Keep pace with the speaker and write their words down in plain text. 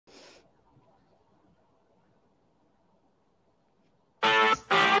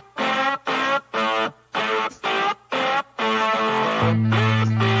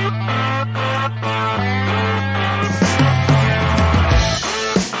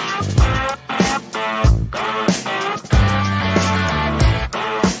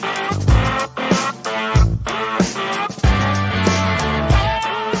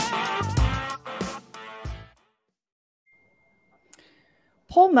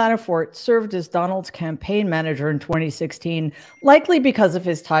Manafort served as Donald's campaign manager in 2016, likely because of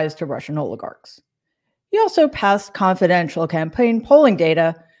his ties to Russian oligarchs. He also passed confidential campaign polling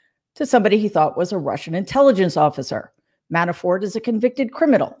data to somebody he thought was a Russian intelligence officer. Manafort is a convicted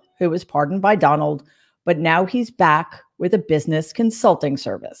criminal who was pardoned by Donald, but now he's back with a business consulting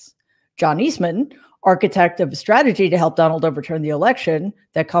service. John Eastman, architect of a strategy to help Donald overturn the election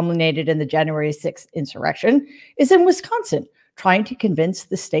that culminated in the January 6th insurrection, is in Wisconsin, trying to convince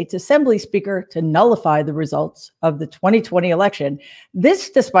the state's assembly speaker to nullify the results of the 2020 election. This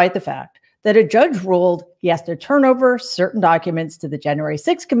despite the fact that a judge ruled he has to turn over certain documents to the January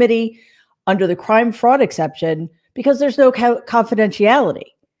 6th committee under the crime fraud exception because there's no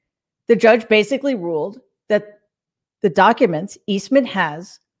confidentiality. The judge basically ruled that the documents Eastman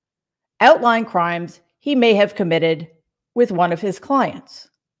has outline crimes he may have committed with one of his clients.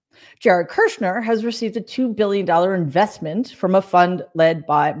 Jared Kushner has received a $2 billion investment from a fund led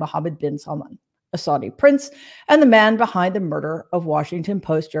by Mohammed bin Salman, a Saudi prince, and the man behind the murder of Washington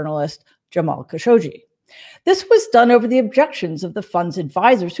Post journalist Jamal Khashoggi. This was done over the objections of the fund's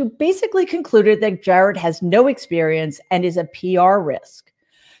advisors, who basically concluded that Jared has no experience and is a PR risk.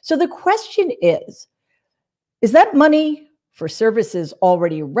 So the question is that money for services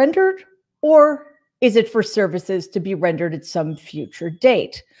already rendered, or is it for services to be rendered at some future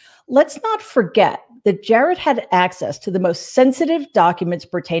date? Let's not forget that Jared had access to the most sensitive documents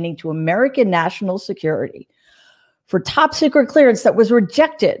pertaining to American national security for top secret clearance that was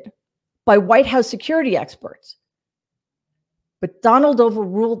rejected by White House security experts. But Donald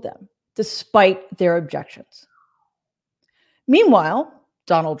overruled them despite their objections. Meanwhile,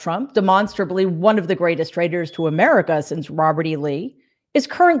 Donald Trump, demonstrably one of the greatest traitors to America since Robert E. Lee, is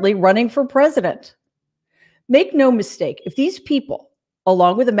currently running for president. Make no mistake, if these people,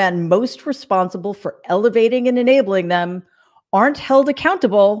 along with the man most responsible for elevating and enabling them, aren't held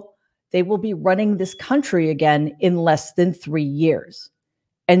accountable, they will be running this country again in less than 3 years.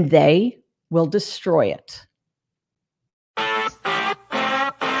 And they will destroy it.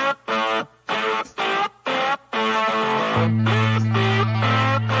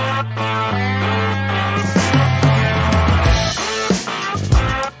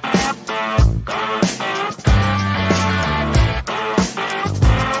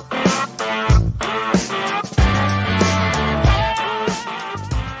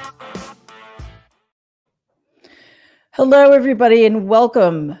 Hello, everybody, and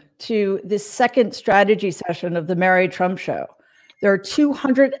welcome to this second strategy session of the Mary Trump Show. There are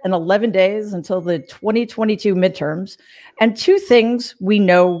 211 days until the 2022 midterms, and two things we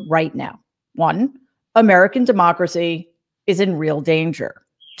know right now. One, American democracy is in real danger.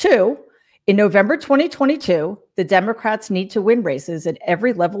 Two, in November 2022, the Democrats need to win races at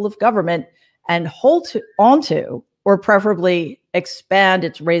every level of government and hold onto, or preferably expand,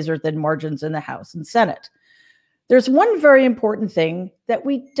 its razor-thin margins in the House and Senate. There's one very important thing that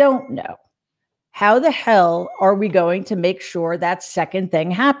we don't know. How the hell are we going to make sure that second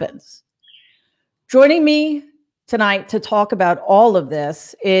thing happens? Joining me tonight to talk about all of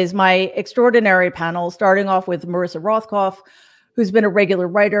this is my extraordinary panel, starting off with Melissa Rothkopf, who's been a regular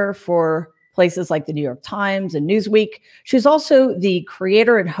writer for places like the New York Times and Newsweek. She's also the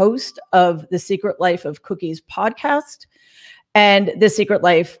creator and host of the Secret Life of Cookies podcast and the Secret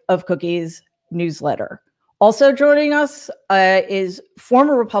Life of Cookies newsletter. Also joining us is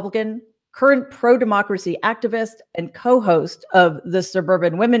former Republican, current pro-democracy activist, and co-host of the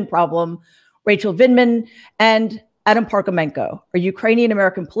Suburban Women Problem, Rachel Vindman, and Adam Parkhomenko, a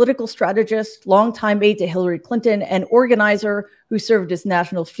Ukrainian-American political strategist, longtime aide to Hillary Clinton, and organizer who served as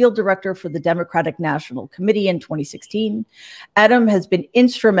national field director for the Democratic National Committee in 2016. Adam has been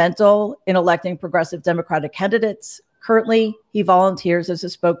instrumental in electing progressive Democratic candidates. Currently, he volunteers as a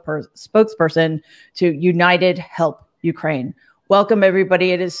spokesperson to United Help Ukraine. Welcome,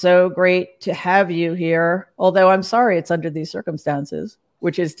 everybody. It is so great to have you here, although I'm sorry it's under these circumstances,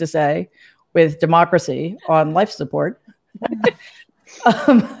 which is to say, with democracy on life support.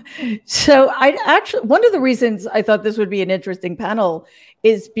 So one of the reasons I thought this would be an interesting panel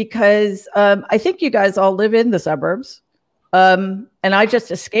is because I think you guys all live in the suburbs, and I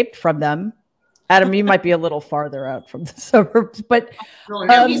just escaped from them. Adam, you might be a little farther out from the suburbs, but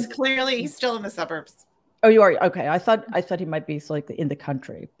no, he's still in the suburbs. Oh, you are? Okay. I thought he might be slightly in the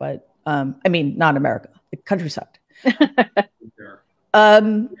country, but I mean, not America, the countryside.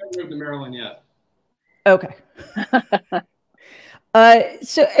 haven't moved to Maryland yet. Okay.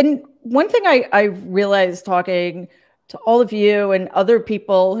 So, and one thing I realized talking to all of you and other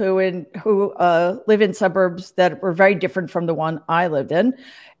people who live in suburbs that were very different from the one I lived in,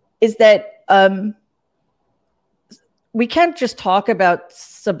 is that we can't just talk about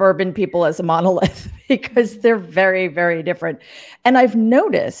suburban people as a monolith because they're very, very different. And I've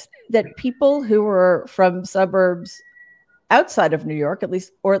noticed that people who are from suburbs outside of New York, at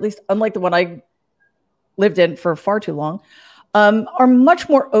least unlike the one I lived in for far too long, are much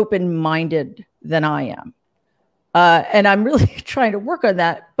more open-minded than I am. And I'm really trying to work on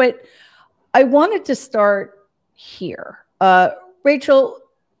that. But I wanted to start here. Rachel,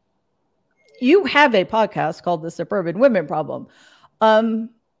 you have a podcast called The Suburban Women Problem. The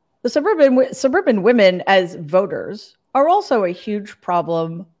suburban women as voters are also a huge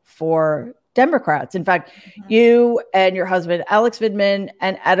problem for Democrats. In fact, you and your husband, Alex Vindman,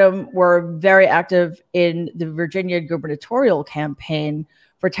 and Adam were very active in the Virginia gubernatorial campaign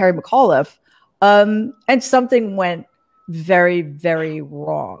for Terry McAuliffe. And something went very, very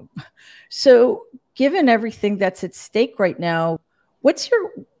wrong. So given everything that's at stake right now, what's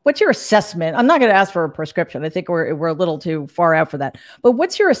your assessment? I'm not going to ask for a prescription. I think we're a little too far out for that. But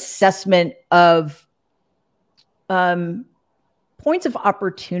what's your assessment of points of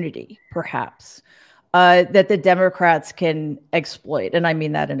opportunity, perhaps, that the Democrats can exploit? And I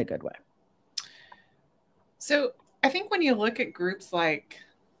mean that in a good way. So I think when you look at groups like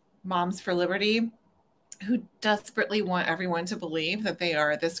Moms for Liberty, who desperately want everyone to believe that they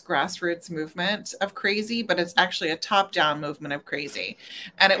are this grassroots movement of crazy, but it's actually a top-down movement of crazy.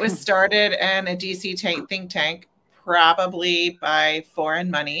 And it was started in a DC think tank, probably by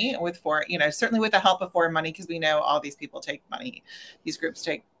foreign money, certainly with the help of foreign money, because we know all these people take money. These groups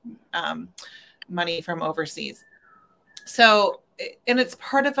take money from overseas. So, and it's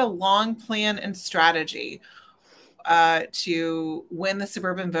part of a long plan and strategy to win the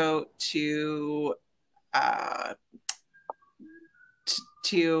suburban vote, to I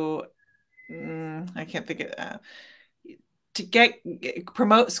can't think of to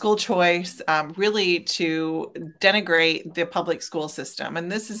promote school choice, really to denigrate the public school system.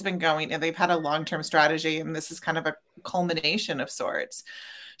 And this has been going, and they've had a long-term strategy, and this is kind of a culmination of sorts.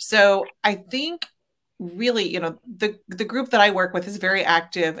 So I think really, the group that I work with is very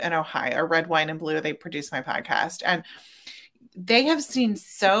active in Ohio, Red, Wine, and Blue. They produce my podcast, and they have seen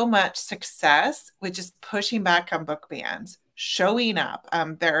so much success with just pushing back on book bans, showing up.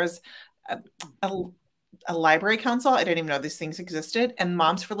 There's a library council. I didn't even know these things existed. And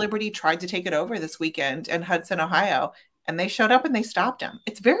Moms for Liberty tried to take it over this weekend in Hudson, Ohio, and they showed up and they stopped them.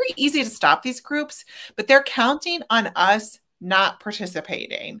 It's very easy to stop these groups, but they're counting on us not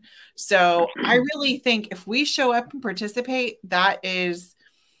participating. So I really think if we show up and participate, that is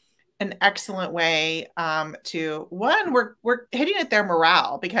an excellent way to, one, we're hitting at their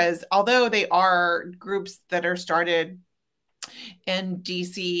morale, because although they are groups that are started in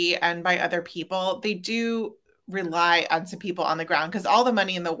DC and by other people, they do rely on some people on the ground, because all the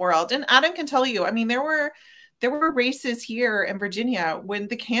money in the world, and Adam can tell you, I mean, there were races here in Virginia when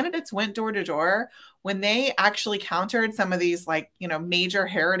the candidates went door to door, when they actually countered some of these major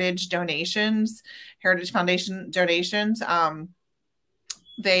Heritage Foundation donations.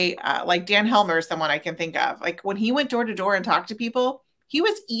 They like Dan Helmer is someone I can think of. Like when he went door to door and talked to people, he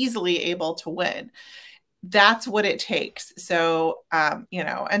was easily able to win. That's what it takes. So,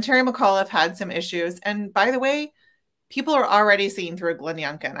 and Terry McAuliffe had some issues. And by the way, people are already seeing through Glenn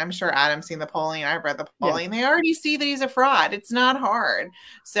Youngkin. I'm sure Adam's seen the polling. I've read the polling. Yeah. They already see that he's a fraud. It's not hard.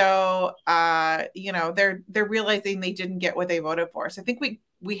 So, they're realizing they didn't get what they voted for. So I think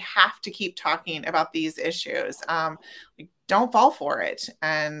we have to keep talking about these issues. Don't fall for it.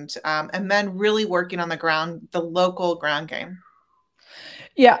 And then really working on the ground, the local ground game.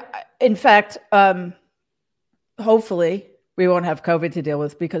 Yeah. In fact, hopefully we won't have COVID to deal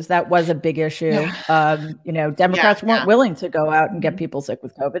with, because that was a big issue. Yeah. Democrats weren't willing to go out and get people sick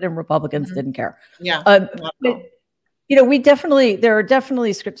with COVID, and Republicans didn't care. Yeah. There are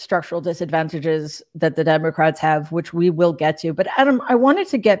definitely structural disadvantages that the Democrats have, which we will get to. But Adam, I wanted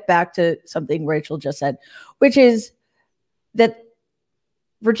to get back to something Rachel just said, which is that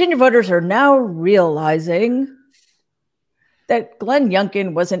Virginia voters are now realizing that Glenn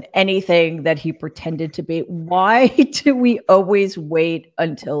Youngkin wasn't anything that he pretended to be. Why do we always wait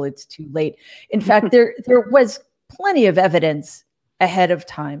until it's too late? In fact, there was plenty of evidence ahead of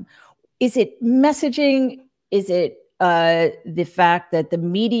time. Is it messaging? Is it the fact that the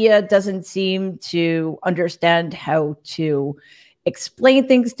media doesn't seem to understand how to explain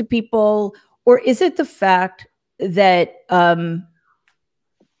things to people? Or is it the fact that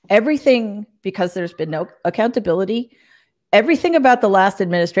everything, because there's been no accountability, everything about the last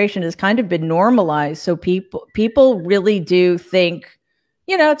administration has kind of been normalized. So people really do think,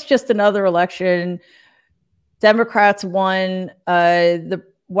 it's just another election. Democrats won. The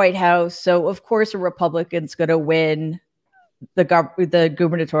White House. So of course a Republican's going to win the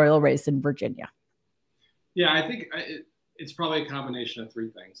gubernatorial race in Virginia. Yeah, I think it's probably a combination of three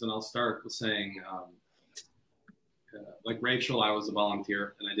things. And I'll start with saying, like Rachel, I was a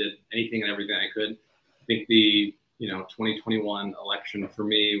volunteer and I did anything and everything I could. I think the 2021 election for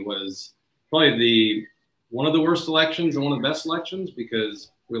me was probably one of the worst elections and one of the best elections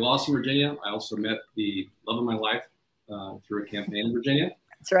because we lost in Virginia. I also met the love of my life through a campaign in Virginia.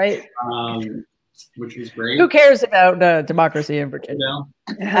 That's right. Which was great. Who cares about democracy in Virginia?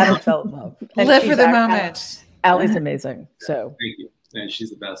 Adam fell in love. Live for the moment. Allie's amazing. So thank you. And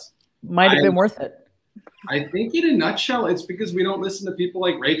she's the best. Might have been worth it. I think in a nutshell, it's because we don't listen to people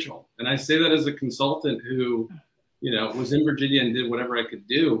like Rachel. And I say that as a consultant who, was in Virginia and did whatever I could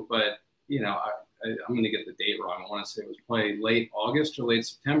do. But, I'm going to get the date wrong. I want to say it was probably late August or late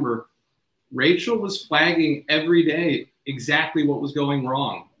September. Rachel was flagging every day exactly what was going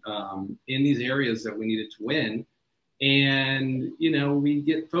wrong in these areas that we needed to win. And, we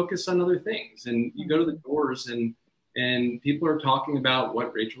get focused on other things. And you go to the doors and people are talking about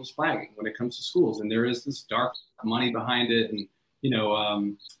what Rachel's flagging when it comes to schools. And there is this dark money behind it. And,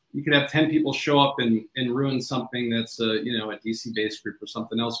 you could have 10 people show up and ruin something that's a DC-based group or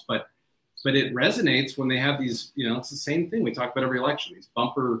something else. But it resonates when they have these, it's the same thing we talk about every election, these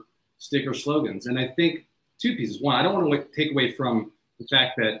bumper sticker slogans. And I think two pieces. One, I don't want to take away from the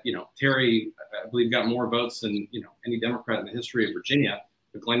fact that, Terry, I believe, got more votes than, any Democrat in the history of Virginia,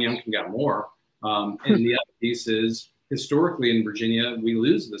 but Glenn Youngkin got more. And the other piece is, historically in Virginia, we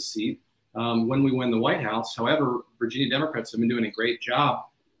lose the seat when we win the White House. However, Virginia Democrats have been doing a great job.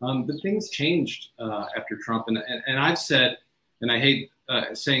 But things changed after Trump. And I've said, and I hate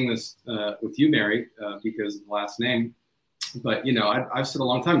saying this with you, Mary, because of the last name, but, I've said a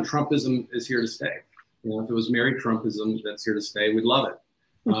long time, Trumpism is here to stay. If it was Mary Trumpism that's here to stay, we'd love it.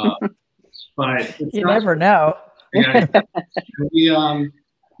 But you never know. Yeah,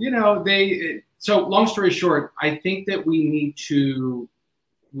 so long story short, I think that we need to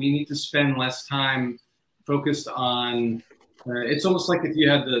spend less time focused on, it's almost like if you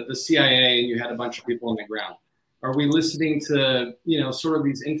had the CIA and you had a bunch of people on the ground. Are we listening to, sort of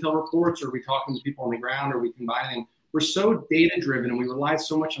these intel reports? Or are we talking to people on the ground? Are we combining? We're so data driven and we rely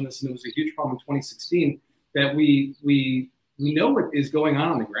so much on this. And it was a huge problem in 2016 that we know what is going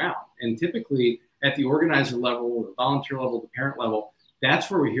on the ground. And typically at the organizer level, the volunteer level, the parent level,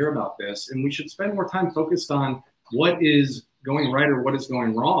 that's where we hear about this. And we should spend more time focused on what is going right or what is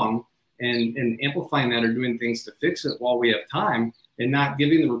going wrong and amplifying that or doing things to fix it while we have time and not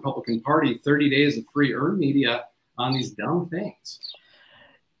giving the Republican Party 30 days of free earned media on these dumb things.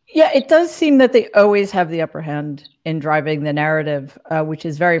 Yeah, it does seem that they always have the upper hand in driving the narrative, which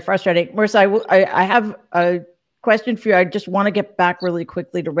is very frustrating. Marissa, I have a question for you. I just want to get back really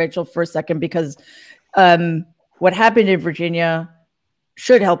quickly to Rachel for a second, because what happened in Virginia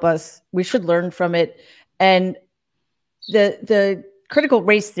should help us. We should learn from it. And the critical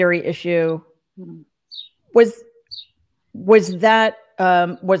race theory issue was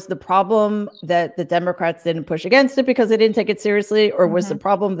the problem that the Democrats didn't push against it because they didn't take it seriously, or was the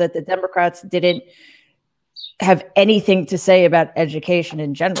problem that the Democrats didn't have anything to say about education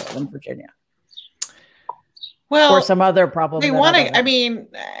in general in Virginia? Well, or some other problem. They want to, I mean,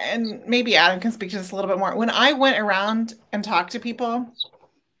 and maybe Adam can speak to this a little bit more. When I went around and talked to people,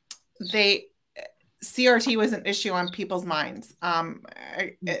 CRT was an issue on people's minds,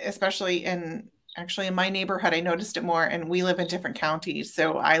 especially in my neighborhood. I noticed it more, and we live in different counties.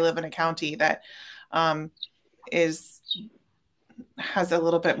 So I live in a county that has a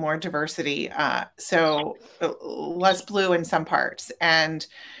little bit more diversity, so less blue in some parts. And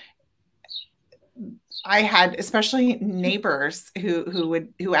I had especially neighbors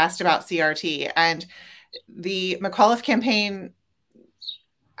who asked about CRT, and the McAuliffe campaign.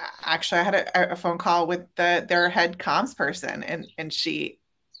 Actually, I had a phone call with their head comms person, and she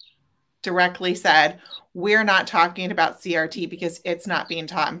directly said, "We're not talking about CRT because it's not being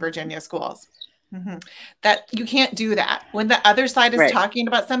taught in Virginia schools." That you can't do that. When the other side is talking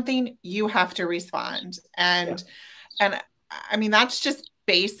about something, you have to respond. And I mean, that's just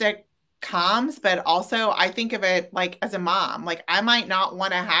basic comms, but also I think of it like as a mom, like I might not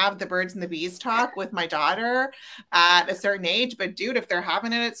want to have the birds and the bees talk with my daughter at a certain age, but dude, if they're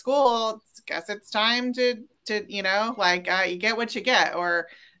having it at school, guess it's time to you get what you get. Or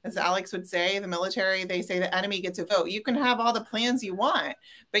as Alex would say, the military, they say the enemy gets a vote. You can have all the plans you want,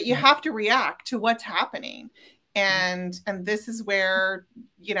 but you have to react to what's happening. And this is where,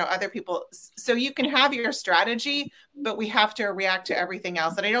 other people, so you can have your strategy, but we have to react to everything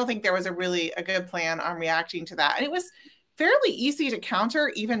else. And I don't think there was a good plan on reacting to that. And it was fairly easy to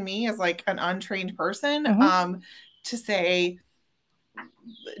counter, even me as like an untrained person, to say,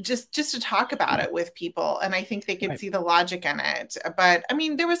 just to talk about it with people. And I think they could see the logic in it. But I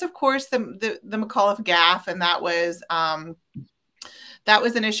mean, there was, of course, the McAuliffe gaffe, and that was an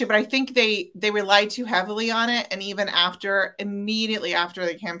issue, but I think they relied too heavily on it. And even immediately after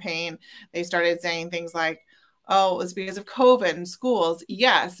the campaign, they started saying things like, oh, it was because of COVID in schools.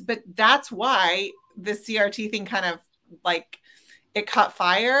 Yes, but that's why the CRT thing kind of like, it caught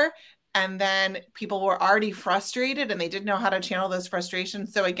fire. And then people were already frustrated and they didn't know how to channel those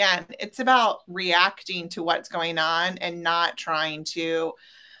frustrations. So again, it's about reacting to what's going on and not trying to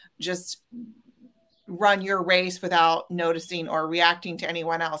just run your race without noticing or reacting to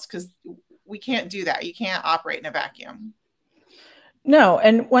anyone else, because we can't do that. You can't operate in a vacuum. No.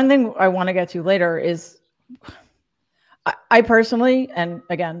 And one thing I want to get to later is I personally, and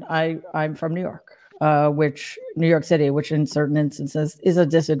again, I'm from New York, New York City, which in certain instances is a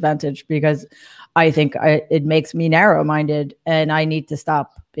disadvantage, because I think it makes me narrow-minded, and I need to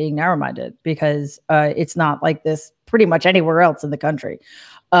stop being narrow-minded, because it's not like this pretty much anywhere else in the country.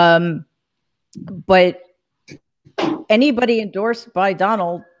 But anybody endorsed by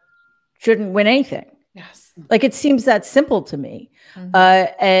Donald shouldn't win anything. Yes. Like, it seems that simple to me.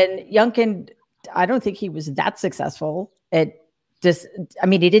 And Youngkin, I don't think he was that successful at I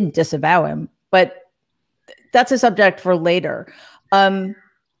mean, he didn't disavow him, but that's a subject for later.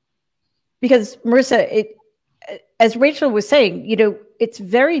 Because Marissa, as Rachel was saying, you know, it's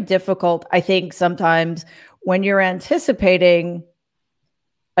very difficult, I think, sometimes when you're anticipating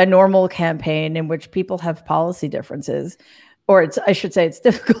a normal campaign in which people have policy differences, or I should say it's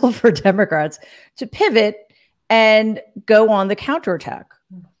difficult for Democrats to pivot and go on the counterattack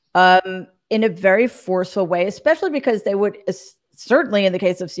in a very forceful way, especially because they would, certainly in the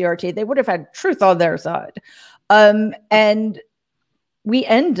case of CRT, they would have had truth on their side. And we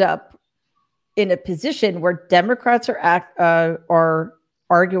end up in a position where Democrats are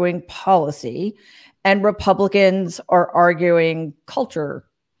arguing policy and Republicans are arguing culture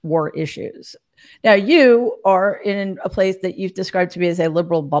war issues. Now, you are in a place that you've described to me as a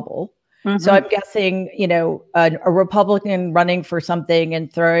liberal bubble. So I'm guessing, you know, a Republican running for something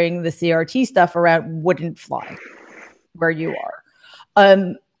and throwing the CRT stuff around wouldn't fly where you are.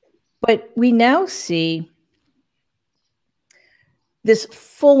 But we now see this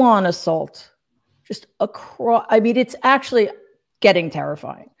full-on assault just across. I mean, it's actually getting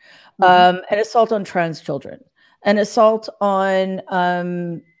terrifying. An assault on trans children, an assault on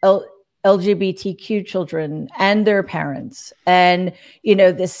LGBTQ children and their parents, and, you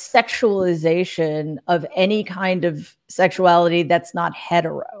know, this sexualization of any kind of sexuality that's not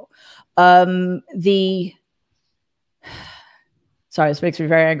hetero. Sorry, this makes me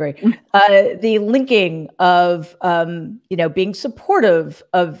very angry. The linking of, you know, being supportive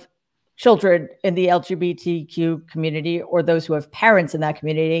of children in the LGBTQ community, or those who have parents in that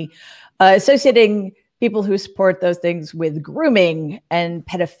community, associating people who support those things with grooming and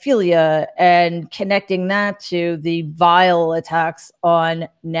pedophilia, and connecting that to the vile attacks on,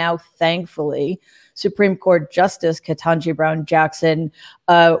 now thankfully, Supreme Court Justice Ketanji Brown Jackson,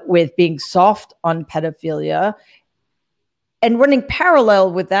 with being soft on pedophilia. And running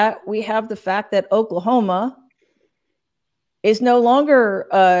parallel with that, we have the fact that Oklahoma is no longer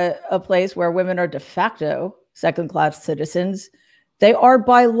a place where women are de facto second-class citizens. They are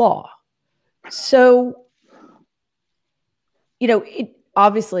by law. So, you know,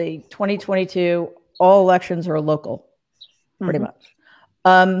 obviously 2022, all elections are local, pretty much.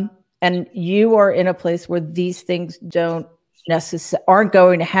 And you are in a place where these things aren't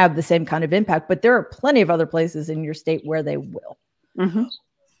going to have the same kind of impact, but there are plenty of other places in your state where they will.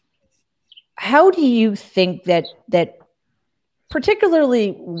 How do you think that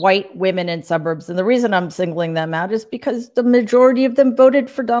particularly white women in suburbs, and the reason I'm singling them out is because the majority of them voted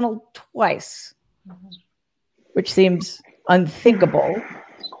for Donald twice, which seems unthinkable.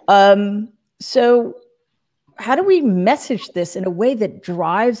 So how do we message this in a way that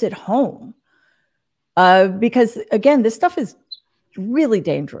drives it home? Because again, this stuff is really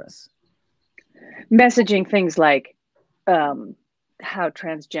dangerous. Messaging things like how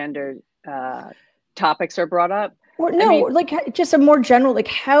transgender topics are brought up. Or no, I mean, like just a more general, like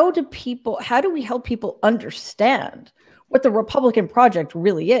how do we help people understand what the Republican project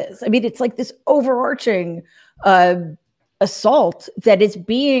really is? I mean, it's like this overarching assault that is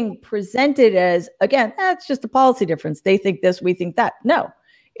being presented as, again, it's just a policy difference. They think this, we think that. No,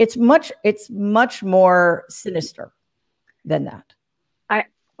 it's much more sinister than that.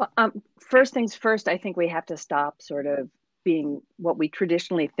 First things first, I think we have to stop sort of being what we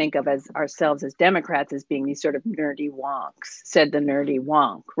traditionally think of as ourselves as Democrats as being these sort of nerdy wonks, said the nerdy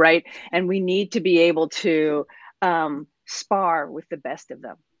wonk, right? And we need to be able to spar with the best of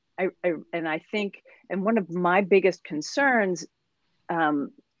them. I think, and one of my biggest concerns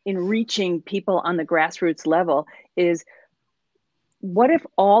in reaching people on the grassroots level is, what if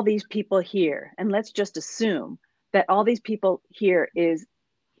all these people here, and let's just assume that all these people here is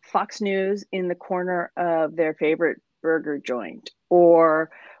Fox News in the corner of their favorite burger joint, or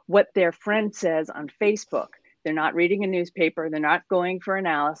what their friend says on Facebook. They're not reading a newspaper. They're not going for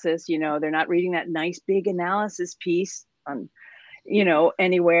analysis. You know, they're not reading that nice big analysis piece on, you know,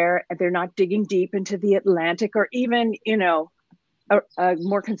 anywhere. They're not digging deep into the Atlantic or even, you know, a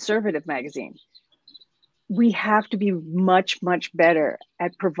more conservative magazine. We have to be much, much better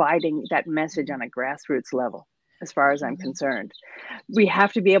at providing that message on a grassroots level, as far as I'm concerned. We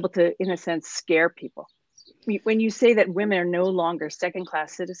have to be able to, in a sense, scare people. When you say that women are no longer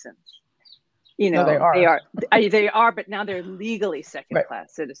second-class citizens, you know, no, they are, but now they're legally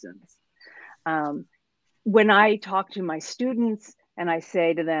second-class citizens. When I talk to my students and I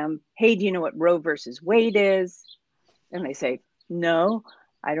say to them, hey, do you know what Roe versus Wade is? And they say, no,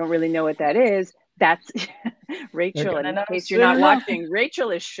 I don't really know what that is. That's Rachel, in case you're not watching, Rachel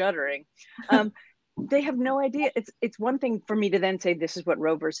is shuddering. They have no idea. It's one thing for me to then say this is what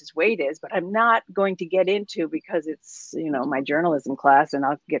Roe versus Wade is, but I'm not going to get into, because it's, you know, my journalism class and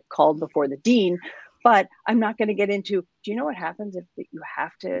I'll get called before the dean, but I'm not going to get into, do you know what happens if you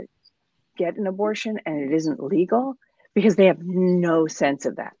have to get an abortion and it isn't legal? Because they have no sense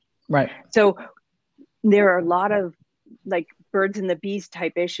of that. Right. So there are a lot of like birds and the bees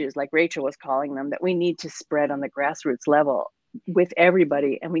type issues, like Rachel was calling them, that we need to spread on the grassroots level with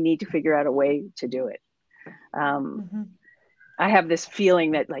everybody, and we need to figure out a way to do it. I have this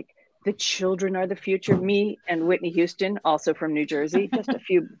feeling that like the children are the future. Me and Whitney Houston, also from New Jersey, just a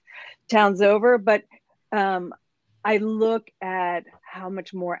few towns over, but I look at how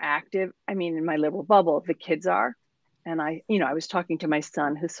much more active, I mean, in my liberal bubble, the kids are. And I was talking to my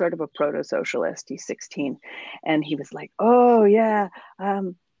son, who's sort of a proto-socialist. He's 16. And he was like, oh yeah, I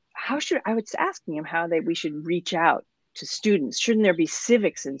was asking him how we should reach out to students. Shouldn't there be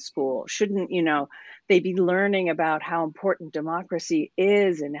civics in school? Shouldn't, you know, they be learning about how important democracy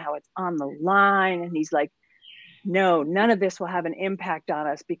is and how it's on the line? And he's like, no, none of this will have an impact on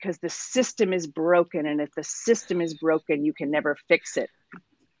us because the system is broken. And if the system is broken, you can never fix it.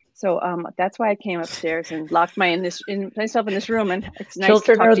 So that's why I came upstairs and locked myself in this room. And it's nice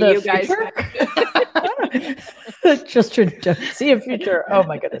to talk to you guys. Children don't see a future. Oh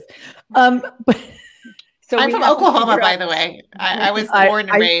my goodness. So I'm from Oklahoma, by the way. I was born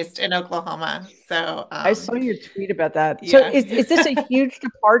and raised in Oklahoma. So I saw your tweet about that. Yeah. So is this a huge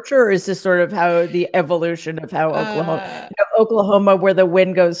departure, or is this sort of how the evolution of how Oklahoma, where the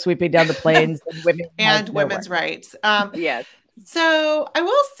wind goes sweeping down the plains and women's rights? Yes. So I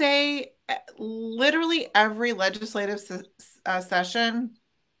will say literally every legislative session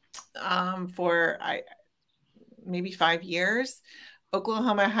for maybe 5 years,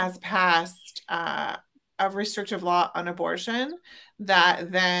 Oklahoma has passed a restrictive law on abortion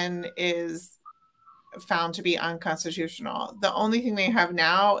that then is found to be unconstitutional. The only thing they have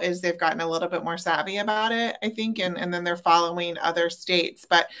now is they've gotten a little bit more savvy about it, I think, and then they're following other states.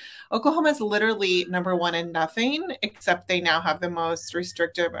 But Oklahoma is literally number one in nothing, except they now have the most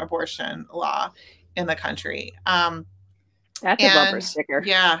restrictive abortion law in the country. That's a bumper sticker.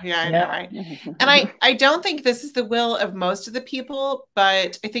 Yeah, I know, right? And I don't think this is the will of most of the people,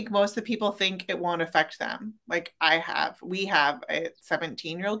 but I think most of the people think it won't affect them. Like we have a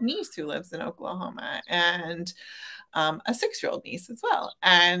 17-year-old niece who lives in Oklahoma, and a 6-year-old niece as well.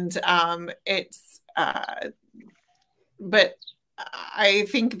 And but I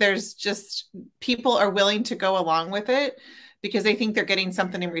think there's just people are willing to go along with it because they think they're getting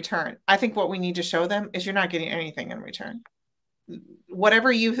something in return. I think what we need to show them is you're not getting anything in return.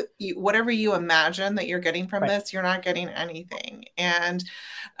 Whatever you imagine that you're getting from this, you're not getting anything. And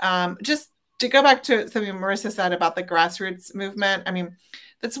just to go back to something Marissa said about the grassroots movement, I mean,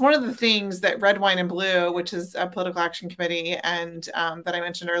 that's one of the things that Red, Wine, and Blue, which is a political action committee, and that I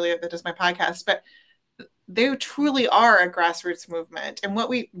mentioned earlier that is my podcast, but they truly are a grassroots movement. And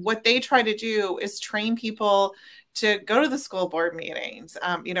what they try to do is train people to go to the school board meetings.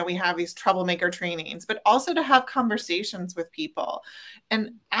 We have these troublemaker trainings, but also to have conversations with people.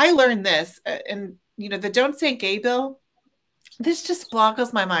 And I learned this, and the Don't Say Gay bill, this just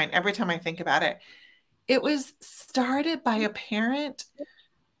boggles my mind every time I think about it. It was started by a parent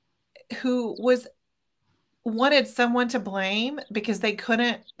who was wanted someone to blame because they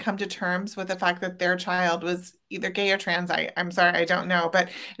couldn't come to terms with the fact that their child was either gay or trans. I'm sorry, I don't know, but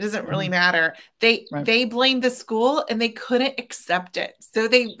it doesn't really matter. They blamed the school and they couldn't accept it. So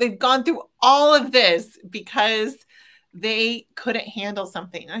they've gone through all of this because they couldn't handle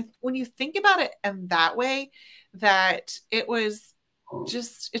something. When you think about it in that way, that it was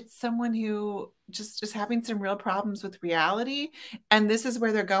just, it's someone who just is having some real problems with reality. And this is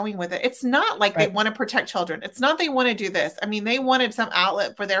where they're going with it. It's not like they want to protect children. It's not they want to do this. I mean, they wanted some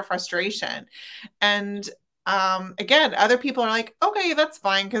outlet for their frustration. And again, other people are like, okay, that's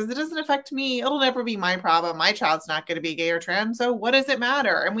fine because it doesn't affect me. It'll never be my problem. My child's not going to be gay or trans. So what does it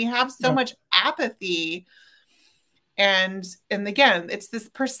matter? And we have so much apathy. And again, it's this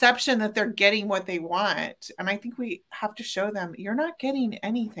perception that they're getting what they want. And I think we have to show them, you're not getting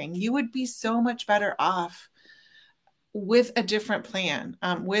anything. You would be so much better off with a different plan,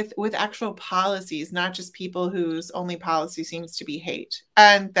 with actual policies, not just people whose only policy seems to be hate.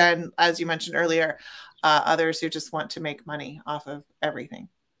 And then, as you mentioned earlier, others who just want to make money off of everything.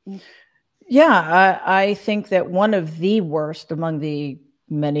 Yeah, I think that one of the worst among the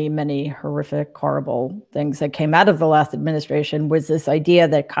many, many horrific, horrible things that came out of the last administration was this idea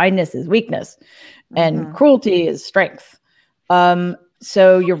that kindness is weakness and cruelty is strength.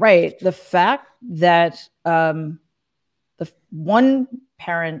 So you're right. The fact that the one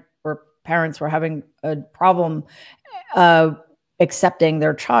parent or parents were having a problem accepting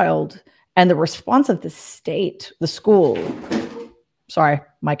their child, and the response of the state, the school. Sorry,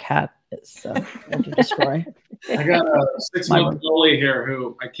 my cat is going to destroy. I got a 6-month goalie here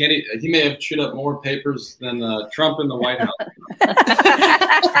who I can't. He may have chewed up more papers than Trump in the White House.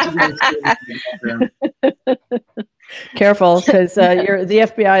 Careful, because the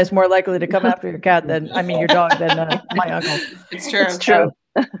FBI is more likely to come after your cat than, I mean, your dog than my uncle. It's true. It's true.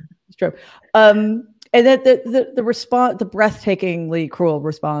 It's true. And that the response, the breathtakingly cruel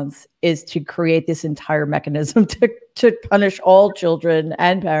response, is to create this entire mechanism to punish all children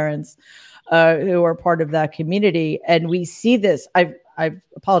and parents who are part of that community. And we see this. I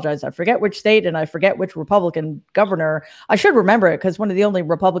apologize. I forget which state and I forget which Republican governor. I should remember it because one of the only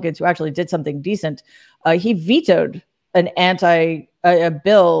Republicans who actually did something decent, he vetoed an a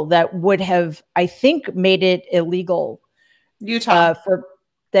bill that would have, I think, made it illegal. Utah.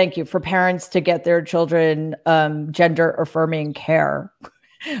 For parents to get their children gender affirming care.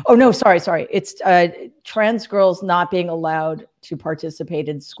 Oh, no, sorry. It's trans girls not being allowed to participate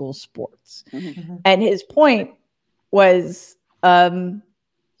in school sports. Mm-hmm. And his point was,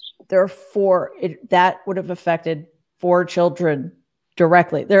 therefore, that would have affected 4 children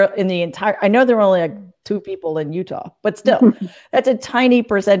directly. They're in the entire, I know there are only like 2 people in Utah, but still, that's a tiny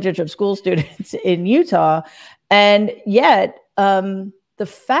percentage of school students in Utah. And yet, the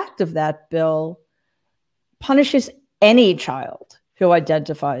fact of that bill punishes any child who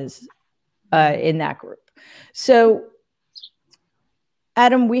identifies in that group. So,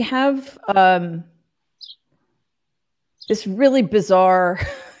 Adam, we have this really bizarre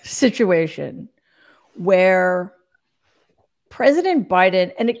situation where President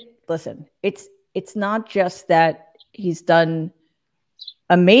Biden, and listen, it's not just that he's done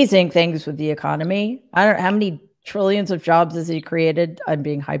amazing things with the economy. I don't know how many trillions of jobs has he created. I'm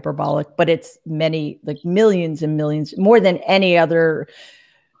being hyperbolic, but it's many, like millions and millions, more than any other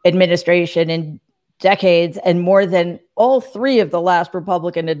administration in decades, and more than all 3 of the last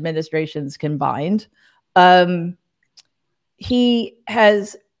Republican administrations combined. He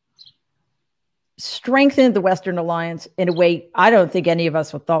has strengthened the Western alliance in a way I don't think any of us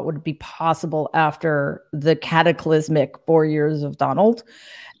thought would be possible after the cataclysmic 4 years of Donald.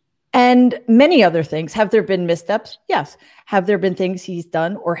 And many other things. Have there been missteps? Yes. Have there been things he's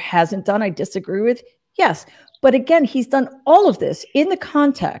done or hasn't done I disagree with? Yes. But again, he's done all of this in the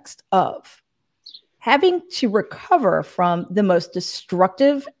context of having to recover from the most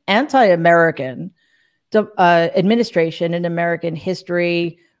destructive anti-American administration in American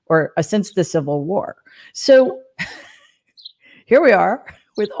history, or since the Civil War. So here we are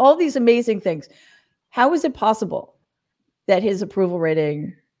with all these amazing things. How is it possible that his approval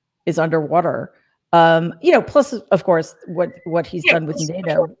rating is underwater? Plus, of course, what he's done with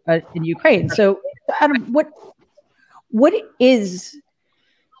NATO in Ukraine. So, Adam, what is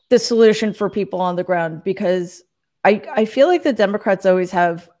the solution for people on the ground? Because I feel like the Democrats always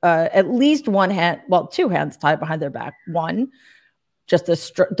have at least one hand, well, 2 hands tied behind their back. One, just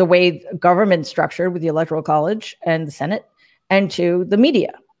the way government's structured with the Electoral College and the Senate, and 2, the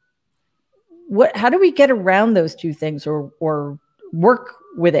media. How do we get around those 2 things, or work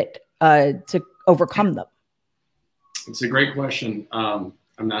with it to overcome them? It's a great question. I'm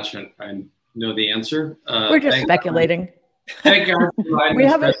not sure. know the answer. We're just speculating. Thank God we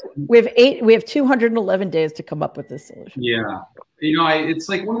have 211 days to come up with this solution. Yeah. You know, it's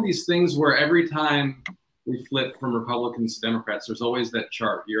like one of these things where every time we flip from Republicans to Democrats, there's always that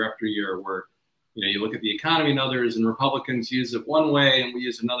chart year after year where, you know, you look at the economy and others, and Republicans use it one way and we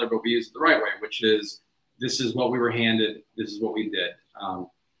use another, but we use it the right way, which is, this is what we were handed, this is what we did.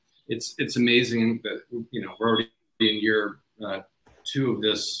 It's amazing that, you know, we're already in year 2 of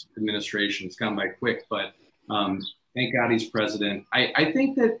this administration. It's gone by quick, but thank God he's president. I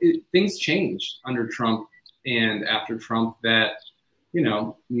think that things changed under Trump and after Trump that, you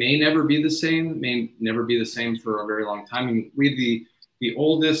know, may never be the same for a very long time. I mean, we the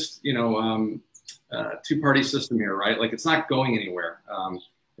oldest, you know, two-party system here, right? Like, it's not going anywhere.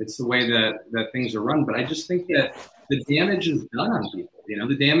 It's the way that things are run. But I just think that the damage is done on people. You know,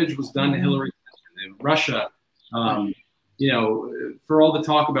 the damage was done to Hillary Clinton and Russia. You know, for all the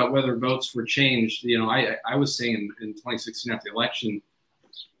talk about whether votes were changed, you know, I was saying in 2016 after the election,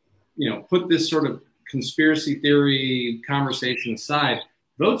 you know, put this sort of conspiracy theory conversation aside,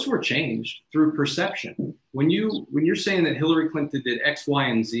 votes were changed through perception. When you're saying that Hillary Clinton did X, Y,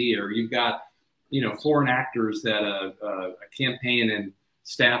 and Z, or you've got, you know, foreign actors that a campaign and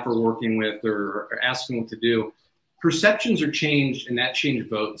staff are working with or are asking what to do, perceptions are changed, and that changed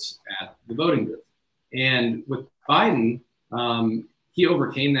votes at the voting booth. And with Biden, he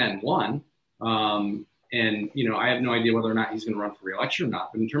overcame that and won. And, you know, I have no idea whether or not he's going to run for re-election or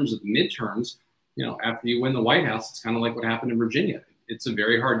not. But in terms of the midterms, you know, after you win the White House, it's kind of like what happened in Virginia. It's a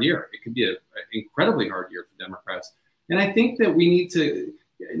very hard year. It could be an incredibly hard year for Democrats. And I think that we need to,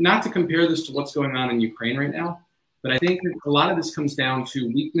 not to compare this to what's going on in Ukraine right now, but I think that a lot of this comes down to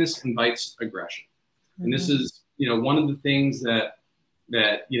weakness invites aggression. And this is, you know, one of the things that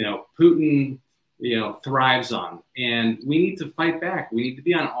you know, Putin, you know, thrives on. And we need to fight back. We need to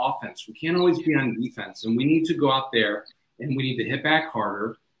be on offense. We can't always be on defense. And we need to go out there and we need to hit back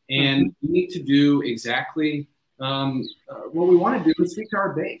harder. And we need to do exactly what we want to do is speak to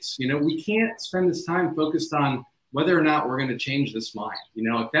our base. You know, we can't spend this time focused on whether or not we're going to change this mind. You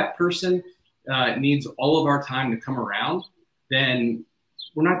know, if that person needs all of our time to come around, then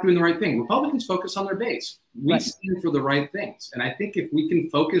we're not doing the right thing. Republicans focus on their base. We stand for the right things. And I think if we can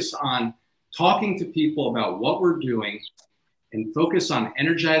focus on talking to people about what we're doing and focus on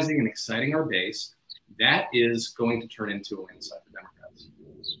energizing and exciting our base, that is going to turn into a win side for Democrats.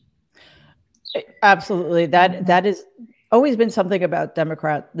 Absolutely. That is always been something about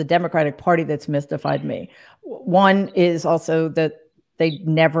the Democratic Party that's mystified me. One is also that they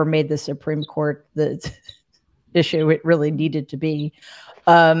never made the Supreme Court the issue it really needed to be.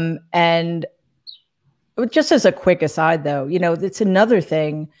 And just as a quick aside, though, you know, it's another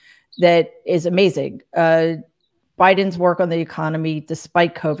thing that is amazing. Biden's work on the economy,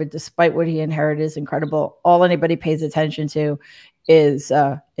 despite COVID, despite what he inherited, is incredible. All anybody pays attention to is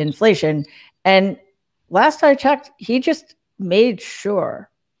inflation. And last I checked, he just made sure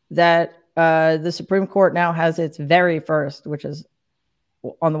that the Supreme Court now has its very first, which is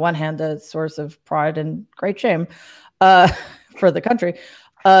on the one hand a source of pride and great shame for the country,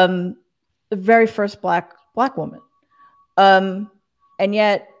 the very first black woman. And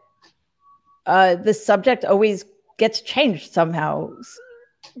yet the subject always gets changed somehow.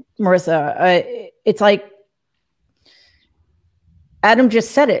 Marissa, it's like Adam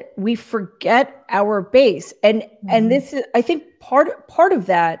just said it. We forget our base, and this is, I think, part of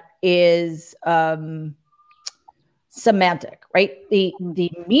that is semantic, right? The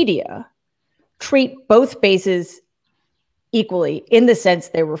media treat both bases equally in the sense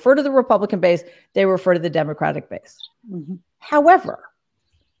they refer to the Republican base, they refer to the Democratic base. However,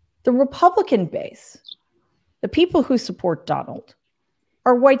 the Republican base, the people who support Donald,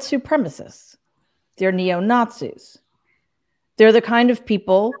 are white supremacists. They're neo-Nazis. They're the kind of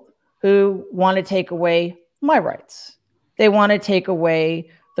people who want to take away my rights. They want to take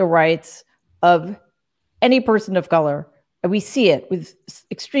away the rights of any person of color. And we see it with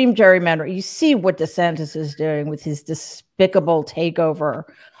extreme gerrymandering. You see what DeSantis is doing with his despicable takeover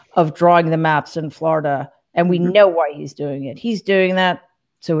of drawing the maps in Florida. And we know why he's doing it. He's doing that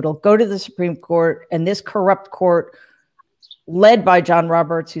so it'll go to the Supreme Court, and this corrupt court led by John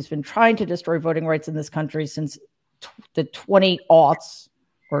Roberts, who's been trying to destroy voting rights in this country since the 20-aughts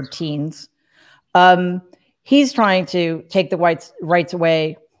or teens. He's trying to take the rights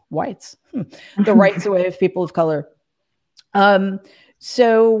away of people of color.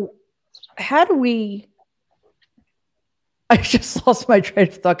 So how do we, I just lost my train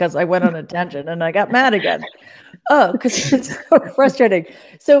of thought because I went on a tangent and I got mad again. Oh, because it's so frustrating.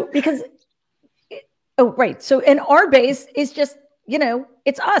 So So, and our base is just, you know,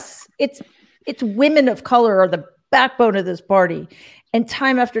 it's us. It's It's women of color are the backbone of this party. And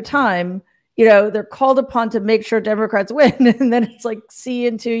time after time, you know, they're called upon to make sure Democrats win. And then it's like, see you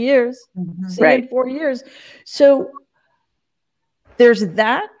in 2 years, see you in 4 years. So there's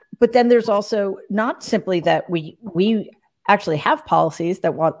that. But then there's also not simply that we actually have policies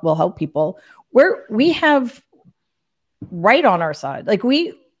that will help people, where we have right on our side. Like,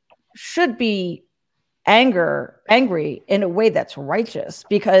 we should be angry in a way that's righteous,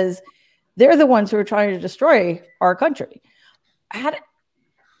 because they're the ones who are trying to destroy our country.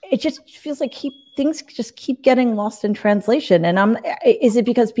 It just feels like things just keep getting lost in translation. And is it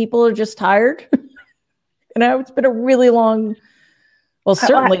because people are just tired? You know, it's been a really long, well,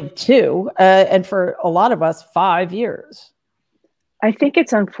 certainly 2, and for a lot of us, 5 years. I think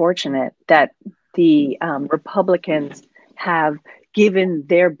it's unfortunate that the Republicans have given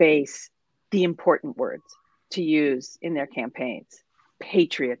their base the important words to use in their campaigns.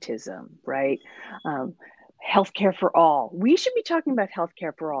 Patriotism, right? Healthcare for all. We should be talking about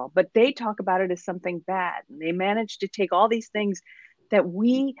healthcare for all, but they talk about it as something bad. And they manage to take all these things that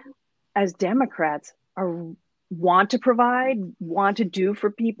we as Democrats want to provide, want to do for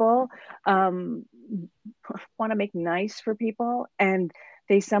people, want to make nice for people, and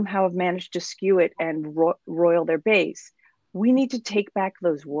they somehow have managed to skew it and roil their base. We need to take back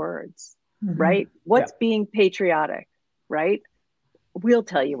those words, right? What's being patriotic, right? We'll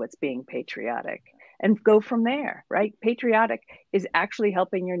tell you what's being patriotic and go from there, right? Patriotic is actually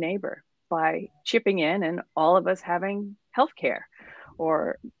helping your neighbor by chipping in and all of us having healthcare,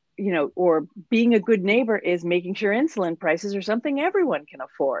 or, you know, or being a good neighbor is making sure insulin prices are something everyone can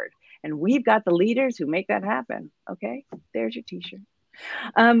afford. And we've got the leaders who make that happen. Okay, there's your t-shirt.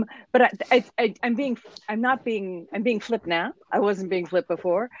 But I'm being flipped now. I wasn't being flipped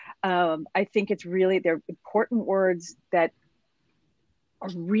before. I think they're important words that are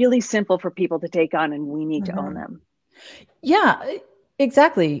really simple for people to take on, and we need to own them. Yeah,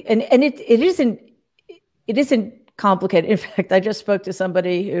 exactly. And it isn't complicated. In fact, I just spoke to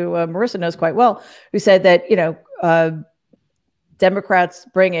somebody who Marissa knows quite well, who said that, you know, Democrats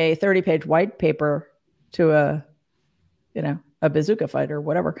bring a 30-page white paper to a bazooka fight or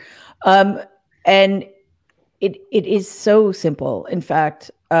whatever. And it is so simple. In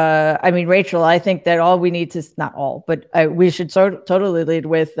fact, I mean, Rachel, I think that all we need to, not all, but we should totally lead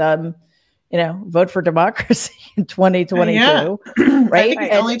with, you know, vote for democracy in 2022. Yeah. Right? I think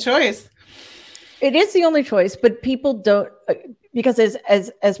it's the only choice. It is the only choice, but people don't, because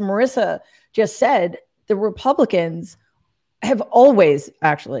as Marissa just said, the Republicans have always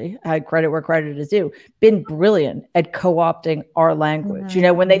actually had credit where credit is due, been brilliant at co-opting our language. You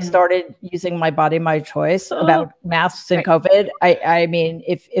know, when they started using my body, my choice about masks and COVID, I mean,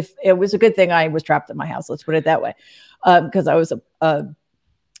 if it was a good thing I was trapped in my house, let's put it that way, because I was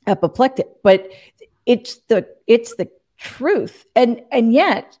apoplectic. But it's the truth. And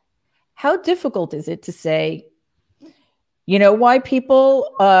yet, how difficult is it to say, you know, why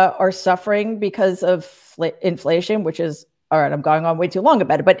people are suffering because of inflation, which is, all right, I'm going on way too long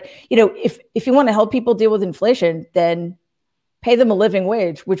about it. But, you know, if you want to help people deal with inflation, then pay them a living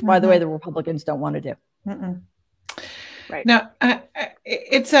wage, which, by the way, the Republicans don't want to do. Right. Now,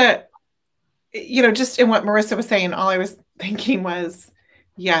 it's you know, just in what Marissa was saying, all I was thinking was,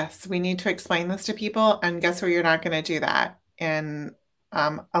 yes, we need to explain this to people. And guess where you're not going to do that? In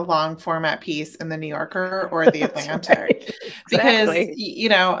a long format piece in the New Yorker or the Atlantic. Right. Because, you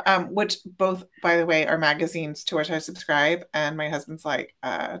know, which both, by the way, are magazines to which I subscribe. And my husband's like,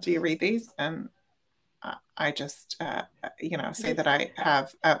 do you read these? And I just, you know, say that I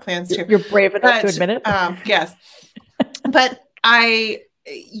have plans to. You're brave enough to admit it? Yes. But I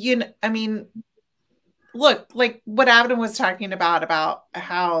mean, look, like what Adam was talking about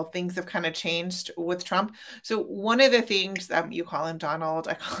how things have kind of changed with Trump. So one of the things, you call him Donald,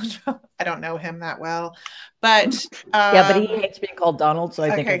 I call him Trump. I don't know him that well, but yeah, but he hates being called Donald, so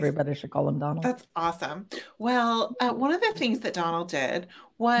I think everybody should call him Donald. That's awesome. Well, one of the things that Donald did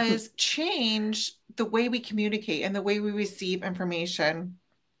was change the way we communicate and the way we receive information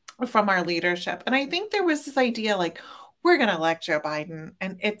from our leadership. And I think there was this idea like, we're going to elect Joe Biden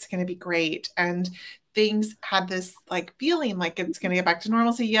and it's going to be great. And things had this like feeling like it's going to get back to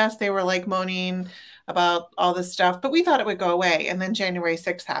normalcy. Yes, they were like moaning about all this stuff, but we thought it would go away. And then January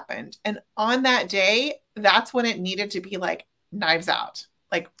 6th happened. And on that day, that's when it needed to be like knives out.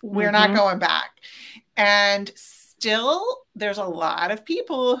 Like we're not going back. And still, there's a lot of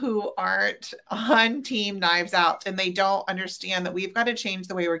people who aren't on team knives out, and they don't understand that we've got to change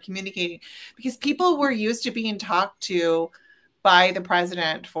the way we're communicating, because people were used to being talked to by the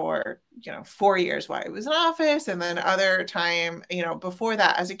president for, 4 years while he was in office, and then other time, before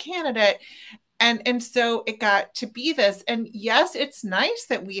that as a candidate. And so it got to be this. And yes, it's nice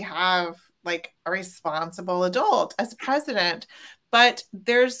that we have like a responsible adult as president, but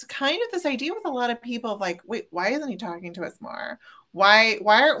there's kind of this idea with a lot of people of like, wait, why isn't he talking to us more? Why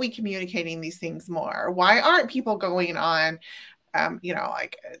aren't we communicating these things more? Why aren't people going on,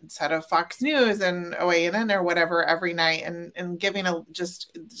 like instead of Fox News and OANN or whatever every night and giving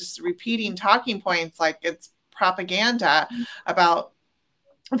just repeating talking points like it's propaganda about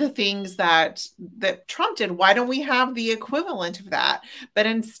the things that Trump did? Why don't we have the equivalent of that? But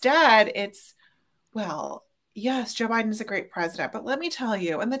instead it's, well, yes, Joe Biden is a great president, but let me tell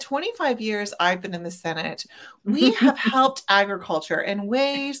you, in the 25 years I've been in the Senate, we have helped agriculture in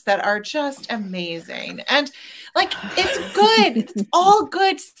ways that are just amazing. And like, it's good. It's all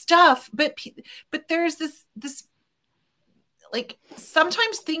good stuff. But there's this like,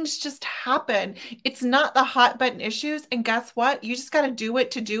 sometimes things just happen. It's not the hot button issues. And guess what? You just got to do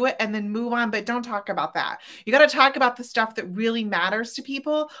it and then move on. But don't talk about that. You got to talk about the stuff that really matters to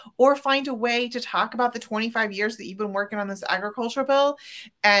people, or find a way to talk about the 25 years that you've been working on this agriculture bill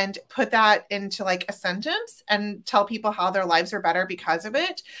and put that into like a sentence and tell people how their lives are better because of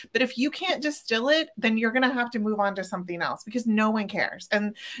it. But if you can't distill it, then you're going to have to move on to something else because no one cares.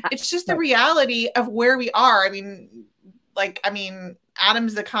 And it's just the reality of where we are. I mean,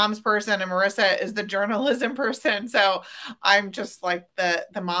 Adam's the comms person and Marissa is the journalism person. So I'm just like the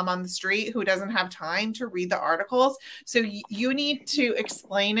mom on the street who doesn't have time to read the articles. So you need to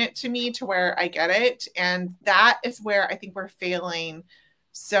explain it to me to where I get it. And that is where I think we're failing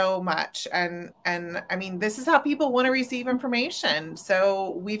so much. And I mean, this is how people want to receive information.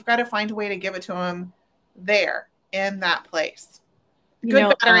 So we've got to find a way to give it to them there in that place.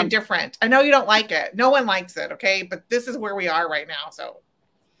 Good, bad, or indifferent. I know you don't like it. No one likes it, okay? But this is where we are right now, so.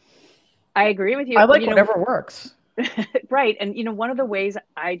 I agree with you. I like whatever works. Right. And, one of the ways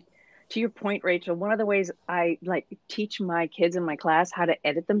to your point, Rachel, one of the ways I like teach my kids in my class how to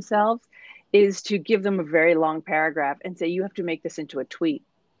edit themselves is to give them a very long paragraph and say, you have to make this into a tweet.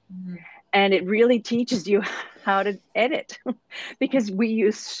 Mm-hmm. And it really teaches you how to edit because we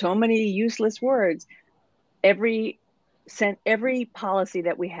use so many useless words. Every policy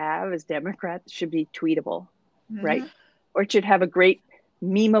that we have as Democrats should be tweetable, mm-hmm. right? Or it should have a great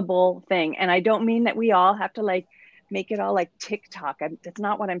memeable thing. And I don't mean that we all have to like make it all like TikTok. That's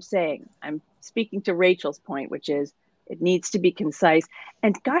not what I'm saying. I'm speaking to Rachel's point, which is it needs to be concise.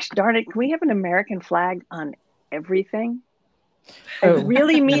 And gosh darn it, can we have an American flag on everything? I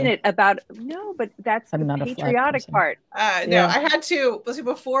really mean it about, no, but that's the patriotic part. No, I had to,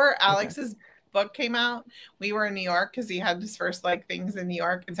 before Alex's book came out, we were in New York because he had his first like things in New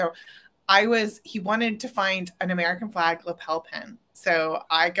York, and so he wanted to find an American flag lapel pin. So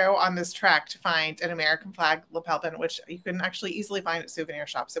I go on this trek to find an American flag lapel pin, which you can actually easily find at souvenir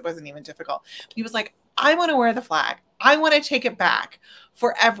shops. It wasn't even difficult. He was like, I want to wear the flag. I want to take it back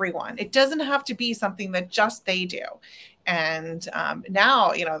for everyone. It doesn't have to be something that just they do. And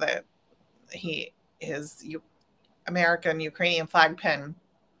now, that his American Ukrainian flag pin,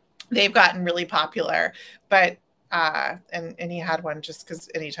 they've gotten really popular, but and he had one just because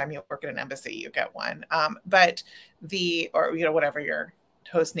anytime you work at an embassy, you get one. But whatever your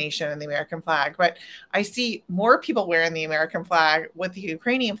host nation and the American flag. But I see more people wearing the American flag with the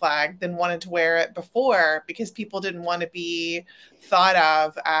Ukrainian flag than wanted to wear it before because people didn't want to be thought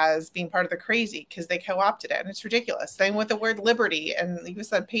of as being part of the crazy because they co-opted it. And it's ridiculous. Same with the word liberty and you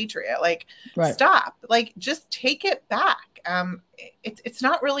said patriot, like stop, like just take it back. It's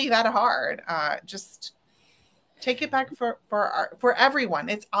not really that hard. Just take it back for everyone.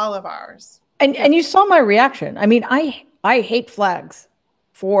 It's all of ours. And you saw my reaction. I mean, I hate flags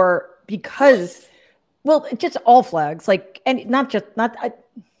because just all flags, like, and I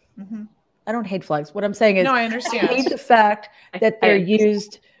don't hate flags. What I'm saying is, no, I understand. I hate the fact that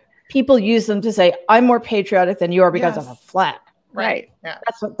people use them to say, I'm more patriotic than you are because of a flag. Right. Yeah.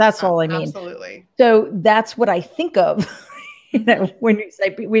 That's all I mean. Absolutely. So that's what I think of, when you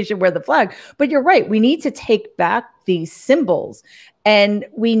say we should wear the flag. But you're right. We need to take back these symbols, and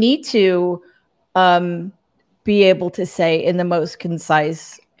we need to be able to say in the most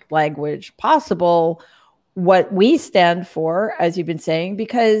concise language possible what we stand for, as you've been saying,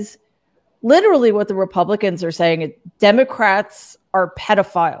 because literally what the Republicans are saying is Democrats are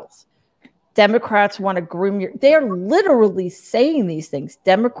pedophiles. Democrats want to groom they are literally saying these things.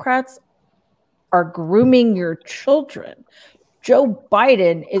 Democrats are grooming your children. Joe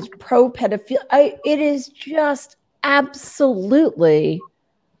Biden is pro-pedophile. It is just absolutely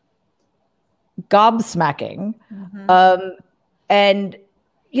gobsmacking. And,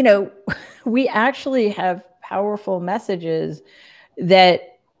 you know, we actually have powerful messages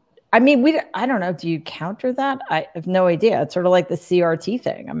that, I mean, I don't know. Do you counter that? I have no idea. It's sort of like the CRT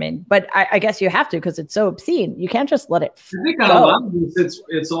thing. I mean, but I guess you have to, because it's so obscene. You can't just let it I think on a lot of these,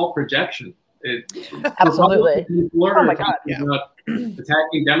 it's all projection. Absolutely. Oh my God. About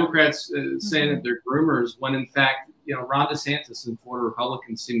attacking Democrats, saying that they're groomers, when in fact, you know, Ron DeSantis and Florida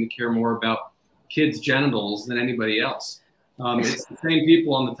Republicans seem to care more about kids' genitals than anybody else. It's the same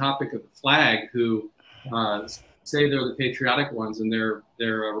people on the topic of the flag who say they're the patriotic ones, and they're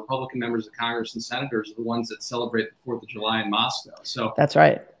Republican members of Congress and senators are the ones that celebrate the 4th of July in Moscow. So that's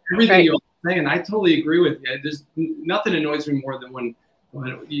right. Everything you're saying, I totally agree with you. There's nothing annoys me more than when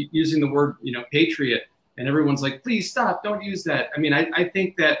using the word, you know, patriot, and everyone's like, please stop, don't use that. I mean, I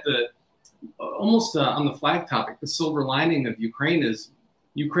think that almost on the flag topic, the silver lining of Ukraine is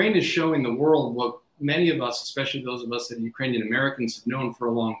showing the world what many of us, especially those of us that are Ukrainian Americans, have known for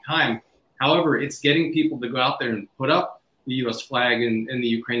a long time. However, it's getting people to go out there and put up the U.S. flag and the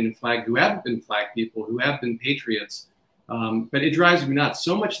Ukrainian flag who haven't been flag people, who have been patriots. But it drives me nuts.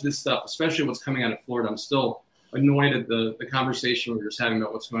 So much of this stuff, especially what's coming out of Florida, I'm still annoyed at the conversation we were just having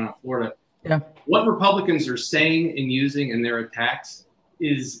about what's going on in Florida. Yeah. What Republicans are saying and using in their attacks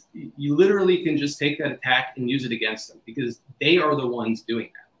is you literally can just take that attack and use it against them, because they are the ones doing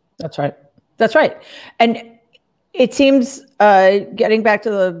that. That's right. That's right. And it seems, getting back to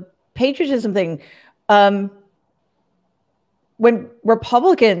the patriotism thing, when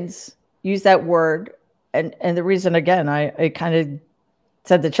Republicans use that word, and the reason, again, I kind of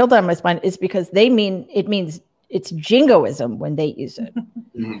said the chill down my spine, is because it means it's jingoism when they use it.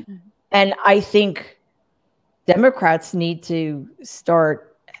 Mm-hmm. And I think Democrats need to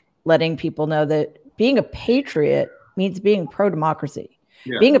start letting people know that being a patriot means being pro-democracy.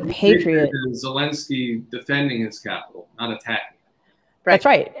 Yeah. Being a patriot is Zelensky defending his capital, not attacking. Right. That's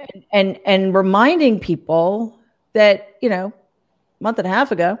right. And reminding people that, you know, a month and a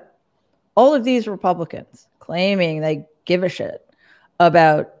half ago, all of these Republicans claiming they give a shit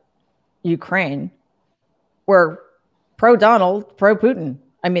about Ukraine were pro-Donald, pro-Putin.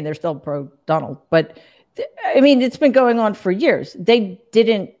 I mean, they're still pro-Donald, but I mean, it's been going on for years. They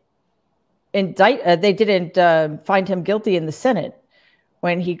didn't find him guilty in the Senate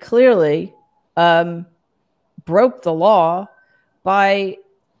when he clearly broke the law by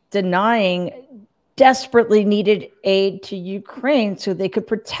denying desperately needed aid to Ukraine so they could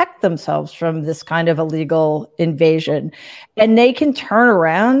protect themselves from this kind of illegal invasion. And they can turn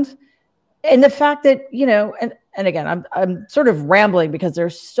around. And the fact that, you know, and again, I'm sort of rambling because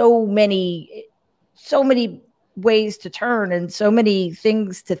there's so many ways to turn and so many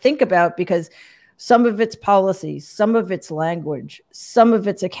things to think about, because some of it's policies, some of it's language, some of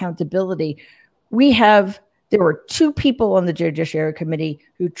it's accountability. There were 2 people on the Judiciary Committee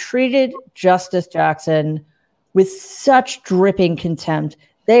who treated Justice Jackson with such dripping contempt.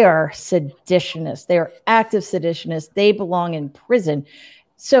 They are seditionists. They are active seditionists. They belong in prison.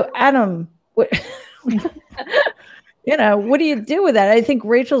 So, Adam, you know, what do you do with that? I think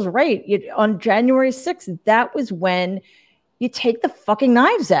Rachel's right. On January 6th, that was when you take the fucking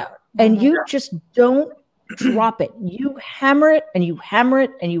knives out and you just don't drop it. You hammer it and you hammer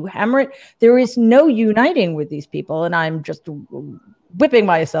it and you hammer it. There is no uniting with these people. And I'm just whipping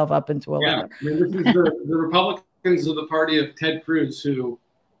myself up into a letter. I mean, this is the Republicans of the party of Ted Cruz, who,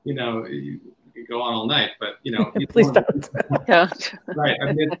 you know, you could go on all night, but, you know. Please don't. Right.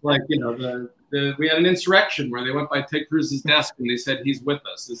 I mean, it's like, you know, we had an insurrection where they went by Ted Cruz's desk and they said, he's with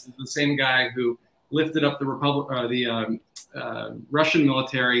us. This is the same guy who lifted up the Russian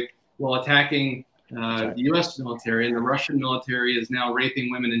military while attacking the U.S. military, and the Russian military is now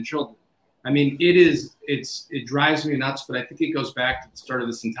raping women and children. I mean, it drives me nuts, but I think it goes back to the start of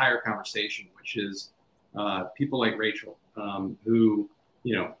this entire conversation, which is people like Rachel, who,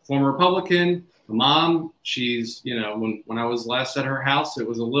 you know, former Republican, a mom. She's, you know, when I was last at her house, it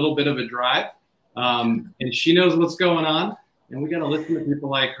was a little bit of a drive, and she knows what's going on, and we got to listen to people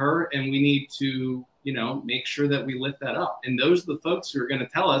like her, and we need to, you know, make sure that we lift that up. And those are the folks who are going to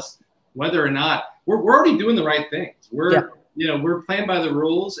tell us whether or not we're already doing the right things. You know, we're playing by the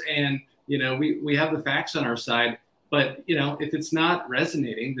rules, and, you know, we have the facts on our side, but, you know, if it's not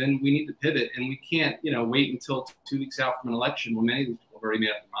resonating, then we need to pivot, and we can't, you know, wait until 2 weeks out from an election when many of these people have already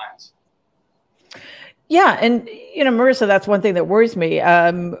made up their minds. Yeah. And, you know, Marissa, that's one thing that worries me.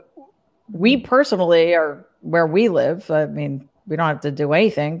 We personally are where we live. I mean, we don't have to do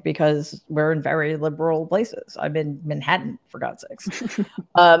anything because we're in very liberal places. I'm in Manhattan, for God's sakes.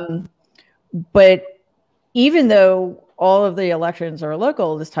 But even though all of the elections are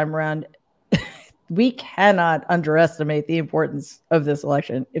local this time around, we cannot underestimate the importance of this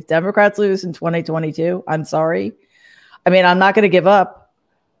election. If Democrats lose in 2022, I'm sorry. I mean, I'm not going to give up,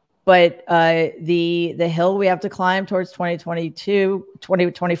 but the hill we have to climb towards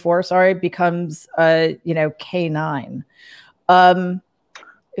 2024, sorry, becomes K9.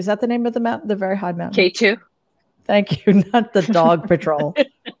 Is that the name of the mountain? The very high mountain? K2. Thank you. Not the dog patrol. Paw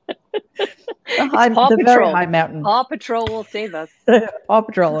the Patrol. very high mountain. Paw Patrol will save us. Paw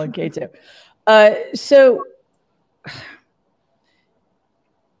Patrol on K2. So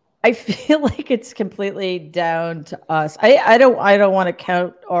I feel like it's completely down to us. I don't want to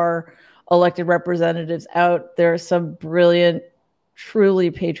count our elected representatives out. There are some brilliant,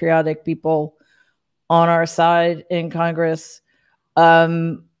 truly patriotic people on our side in Congress.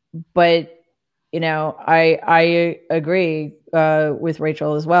 But I agree with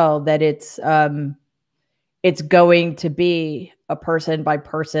Rachel as well that it's going to be a person by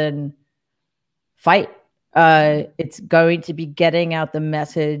person fight. It's going to be getting out the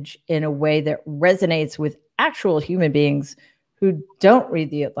message in a way that resonates with actual human beings who don't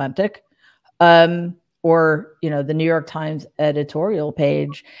read The Atlantic or the New York Times editorial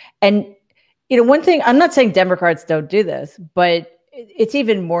page. And one thing, I'm not saying Democrats don't do this, but it's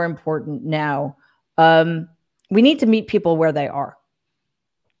even more important now. We need to meet people where they are.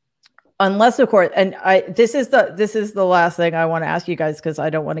 Unless, of course, and this is the last thing I want to ask you guys, because I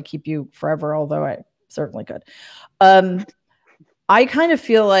don't want to keep you forever, although I certainly could. I kind of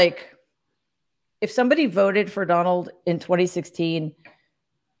feel like if somebody voted for Donald in 2016,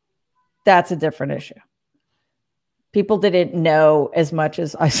 that's a different issue. People didn't know as much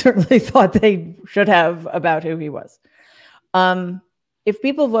as I certainly thought they should have about who he was. If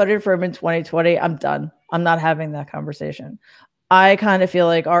people voted for him in 2020, I'm done. I'm not having that conversation. I kind of feel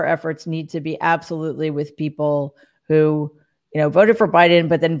like our efforts need to be absolutely with people who, voted for Biden,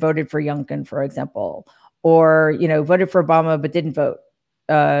 but then voted for Youngkin, for example, or, voted for Obama, but didn't vote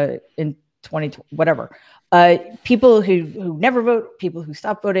in 2020, whatever. People who never vote, people who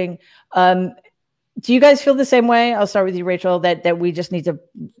stop voting. Do you guys feel the same way? I'll start with you, Rachel, that we just need to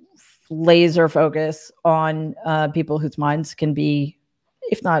laser focus on people whose minds can be,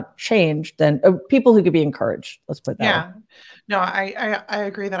 if not changed, then people who could be encouraged. Let's put it that way. No, I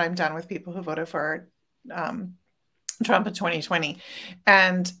agree that I'm done with people who voted for Trump in 2020.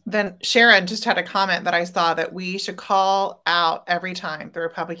 And then Sharon just had a comment that I saw that we should call out every time the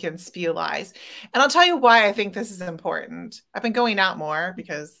Republicans spew lies. And I'll tell you why I think this is important. I've been going out more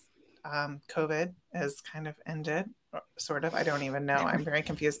because COVID has kind of ended, sort of. I don't even know. I'm very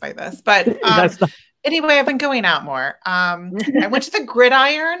confused by this. But anyway, I've been going out more. I went to the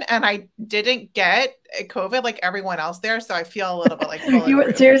Gridiron and I didn't get COVID like everyone else there. So I feel a little bit like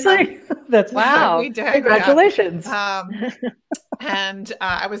seriously? That's wow. We did. Congratulations. Yeah. And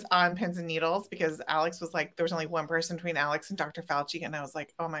I was on pins and needles because Alex was like, there was only one person between Alex and Dr. Fauci. And I was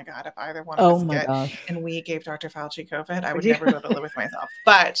like, oh my God, if either one of us get, and we gave Dr. Fauci COVID, I would never be able to live with myself.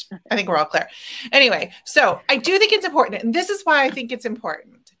 But I think we're all clear. Anyway, so I do think it's important. And this is why I think it's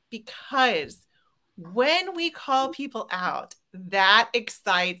important, because when we call people out, that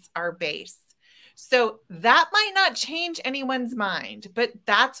excites our base. So that might not change anyone's mind, but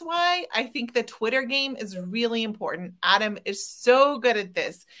that's why I think the Twitter game is really important. Adam is so good at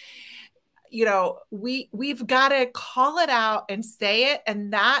this. We've got to call it out and say it.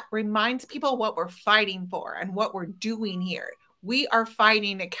 And that reminds people what we're fighting for and what we're doing here. We are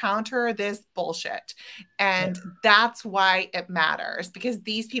fighting to counter this bullshit. And that's why it matters, because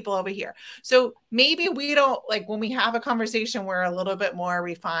these people over here. So maybe we don't, like, when we have a conversation, we're a little bit more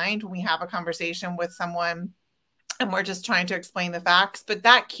refined when we have a conversation with someone and we're just trying to explain the facts, but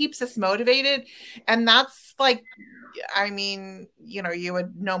that keeps us motivated. And that's like, I mean, you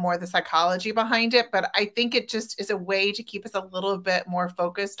would know more of the psychology behind it, but I think it just is a way to keep us a little bit more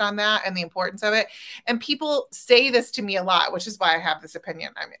focused on that and the importance of it. And people say this to me a lot, which is why I have this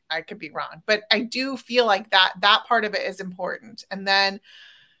opinion. I mean, I could be wrong, but I do feel like that part of it is important. And then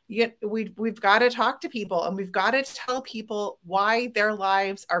we've got to talk to people and we've got to tell people why their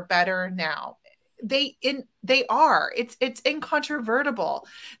lives are better now. They are. It's incontrovertible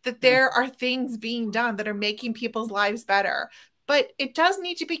that there are things being done that are making people's lives better, but it does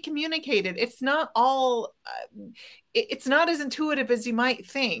need to be communicated. It's not all. It's not as intuitive as you might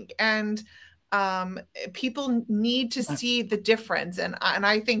think, and people need to see the difference. And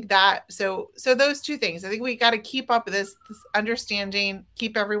I think that so those two things. I think we got to keep up with this understanding,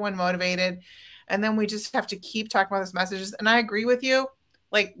 keep everyone motivated, and then we just have to keep talking about those messages. And I agree with you,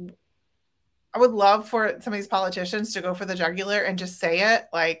 like. I would love for some of these politicians to go for the jugular and just say it.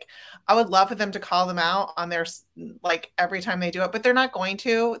 Like, I would love for them to call them out on their, like, every time they do it, but they're not going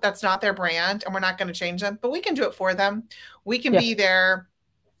to. That's not their brand, and we're not going to change them, but we can do it for them. We can be their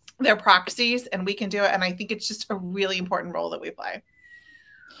proxies, and we can do it. And I think it's just a really important role that we play.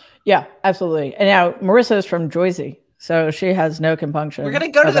 Yeah, absolutely. And now Marissa is from Jersey, so she has no compunction. We're going to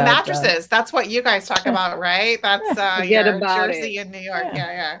go to the mattresses. That's what you guys talk about, right? That's Jersey in New York.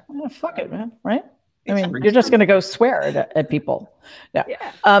 Yeah. Well, fuck it, man. Right? I mean, you're just going to go swear at people. Yeah.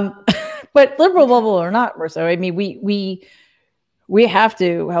 But liberal bubble or not, Marissa, I mean, we have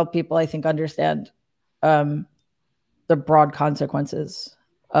to help people, I think, understand the broad consequences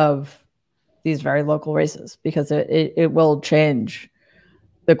of these very local races, because it will change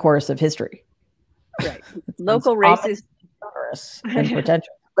the course of history. Right. Local races and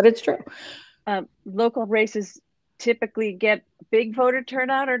potential, but it's true. Local races typically get big voter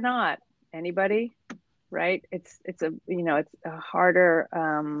turnout or not. Anybody? Right. It's harder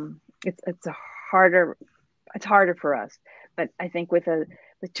for us. But I think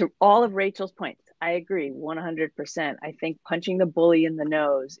to all of Rachel's points, I agree 100%. I think punching the bully in the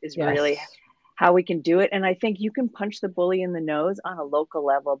nose is really how we can do it. And I think you can punch the bully in the nose on a local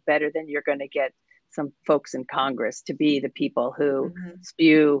level better than you're going to get some folks in Congress to be the people who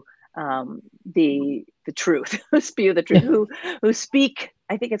spew the truth, who spew the truth, who speak.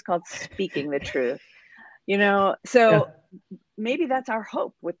 I think it's called speaking the truth. So maybe that's our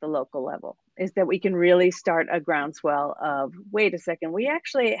hope with the local level, is that we can really start a groundswell of, wait a second, we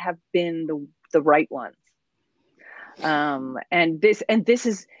actually have been the right ones. And this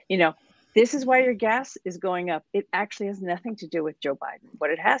is, this is why your gas is going up. It actually has nothing to do with Joe Biden. What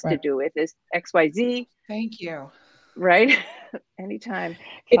it has to do with is XYZ. Thank you. Right? Anytime.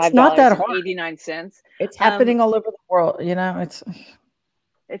 It's not that hard. 89 cents. It's happening all over the world. It's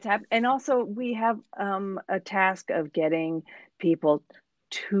happening. And also we have a task of getting people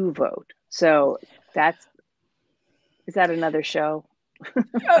to vote. So is that another show?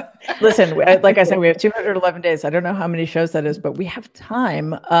 Listen, like I said, we have 211 days. I don't know how many shows that is, but we have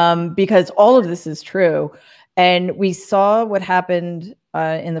time because all of this is true. And we saw what happened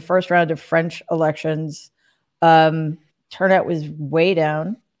in the first round of French elections. Turnout was way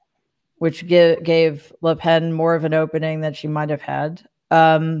down, which gave Le Pen more of an opening than she might have had.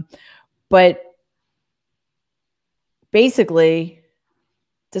 But basically,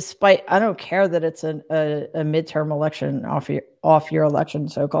 despite, I don't care that it's a midterm election off your election,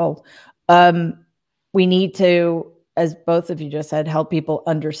 so-called. We need to, as both of you just said, help people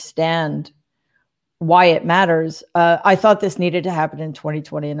understand why it matters. I thought this needed to happen in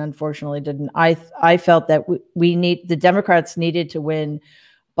 2020, and unfortunately didn't. I felt that the Democrats needed to win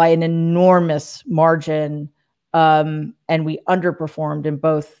by an enormous margin, and we underperformed in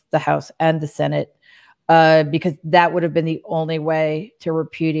both the House and the Senate. Because that would have been the only way to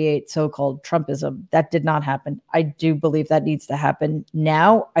repudiate so-called Trumpism. That did not happen. I do believe that needs to happen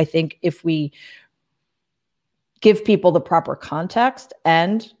now. I think if we give people the proper context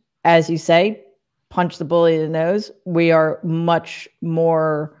and, as you say, punch the bully in the nose, we are much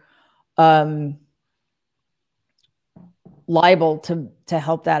more liable to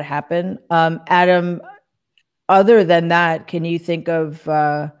help that happen. Adam, other than that, can you think of,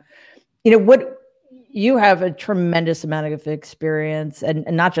 what... You have a tremendous amount of experience, and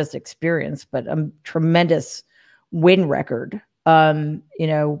not just experience, but a tremendous win record.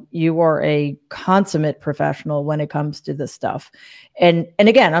 You are a consummate professional when it comes to this stuff. And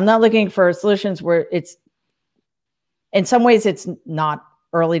again, I'm not looking for solutions where it's, in some ways it's not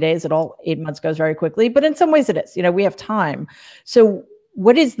early days at all. 8 months goes very quickly, but in some ways it is. We have time. So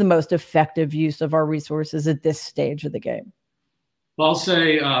what is the most effective use of our resources at this stage of the game? Well, I'll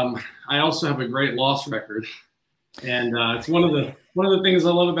say I also have a great loss record, and it's one of the things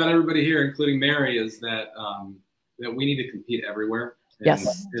I love about everybody here, including Mary, is that that we need to compete everywhere. And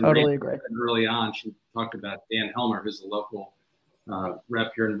totally agree. Early on, she talked about Dan Helmer, who's a local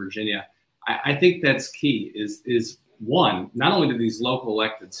rep here in Virginia. I think that's key. Is one, not only do these local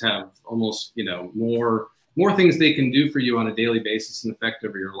electeds have almost more things they can do for you on a daily basis and affect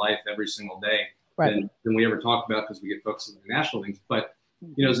over your life every single day. Than we ever talk about, because we get focused on the national things. But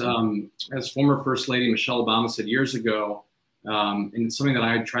as former First Lady Michelle Obama said years ago, and it's something that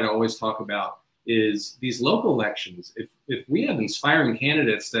I try to always talk about, is these local elections. If we have inspiring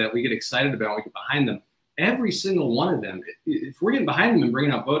candidates that we get excited about, we get behind them, every single one of them, if we're getting behind them and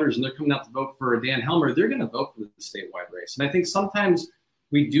bringing out voters and they're coming out to vote for Dan Helmer, they're going to vote for the statewide race. And I think sometimes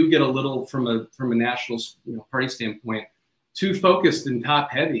we do get a little, from a national party standpoint, too focused and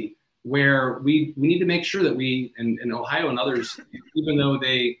top heavy, where we need to make sure that we, and Ohio and others, even though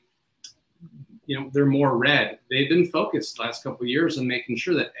they're more red. They've been focused the last couple of years on making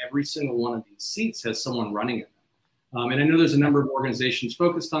sure that every single one of these seats has someone running it. And I know there's a number of organizations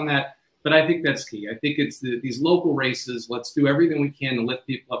focused on that, but I think that's key. I think it's these local races. Let's do everything we can to lift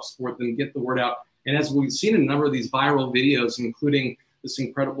people up, support them, get the word out. And as we've seen in a number of these viral videos, including this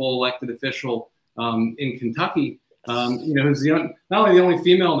incredible elected official in Kentucky, who's not only the only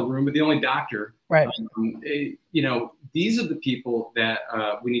female in the room, but the only doctor. Right. These are the people that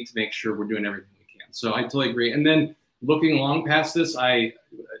we need to make sure we're doing everything we can. So I totally agree. And then looking long past this,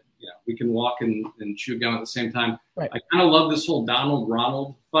 we can walk and chew gum at the same time. Right. I kind of love this whole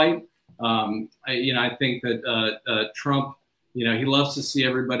Donald-Ronald fight. I think that Trump, he loves to see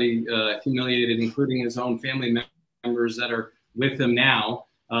everybody humiliated, including his own family members that are with him now,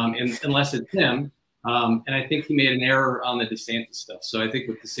 unless it's him. And I think he made an error on the DeSantis stuff. So I think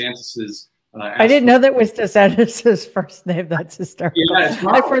with DeSantis's I didn't know that was DeSantis' first name. That's hysterical. Yeah,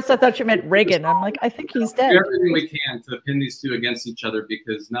 at first I thought you meant Reagan. I'm like, I think he's dead. Everything we can to pin these two against each other,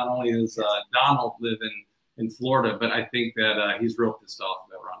 because not only does Donald live in Florida, but I think that he's real pissed off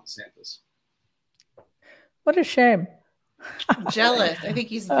about Ron DeSantis. What a shame. Jealous. I think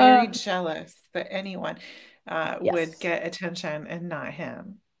he's very jealous that anyone would get attention and not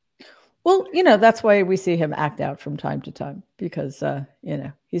him. Well, that's why we see him act out from time to time, because,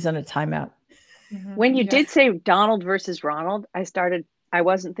 he's on a timeout. When you did say Donald versus Ronald, I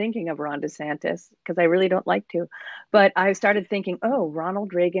wasn't thinking of Ron DeSantis because I really don't like to, but I started thinking, oh,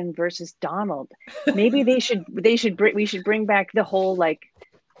 Ronald Reagan versus Donald. Maybe we should bring back the whole,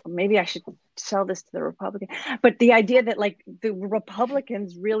 maybe I should sell this to the Republicans, but the idea that the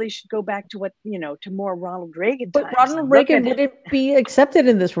Republicans really should go back to what, to more Ronald Reagan. But Ronald Reagan wouldn't be accepted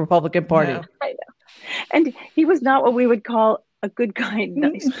in this Republican Party. No. I know. And he was not what we would call a good, kind,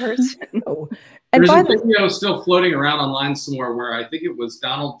 nice person. No. And there's a video still floating around online somewhere where I think it was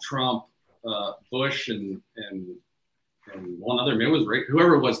Donald Trump, Bush, and one other, maybe it was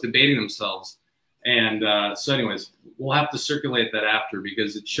whoever it was, debating themselves. And so anyways, we'll have to circulate that after,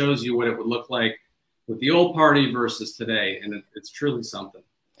 because it shows you what it would look like with the old party versus today. And it's truly something.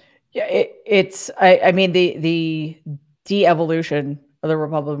 Yeah, I mean, the de-evolution of the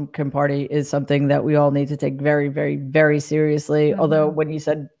Republican Party is something that we all need to take very, very, very seriously. Although when you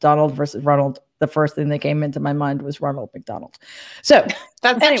said Donald versus Ronald, the first thing that came into my mind was Ronald McDonald. So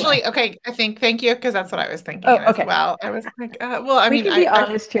that's actually okay. I think, thank you, because that's what I was thinking as well. I was like, well, I mean, can be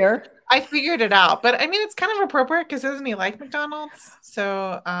honest here. I figured it out, but I mean, it's kind of appropriate because doesn't he like McDonald's?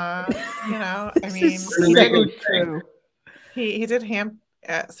 So, I mean, he did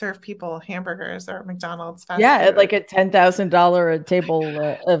serve people hamburgers or McDonald's fast food. At like a $10,000 a table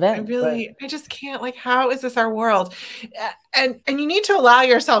event. I just can't, how is this our world? And you need to allow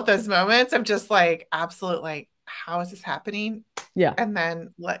yourself those moments of just absolute, how is this happening? Yeah. And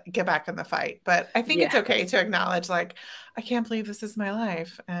then get back in the fight. But I think it's okay to acknowledge, I can't believe this is my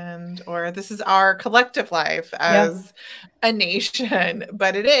life, or this is our collective life as a nation,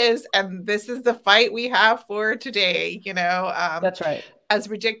 but it is. And this is the fight we have for today, That's right. As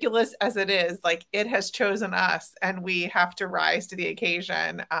ridiculous as it is, it has chosen us and we have to rise to the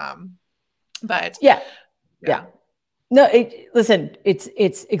occasion. But yeah. No, listen,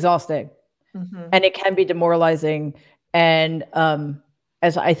 it's exhausting. And it can be demoralizing. And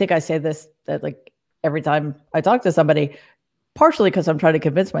as I think I say this, that every time I talk to somebody, partially because I'm trying to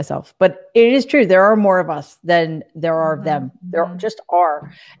convince myself, but it is true. There are more of us than there are of them. There just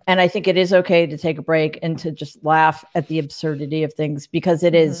are. And I think it is okay to take a break and to just laugh at the absurdity of things, because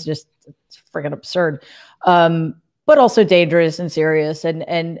it is just freaking absurd, but also dangerous and serious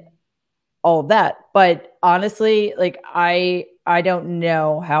and all of that. But honestly, I don't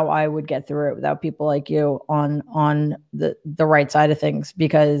know how I would get through it without people like you on the right side of things,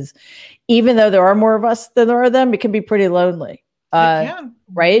 because even though there are more of us than there are them, it can be pretty lonely.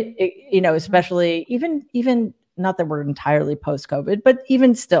 Right? Especially even not that we're entirely post-COVID, but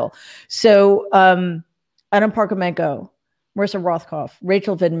even still. So Adam Parkhomenko, Melissa Rothkopf,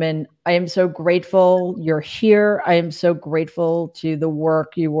 Rachel Vindman, I am so grateful you're here. I am so grateful to the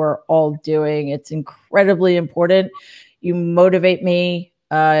work you are all doing. It's incredibly important. You motivate me.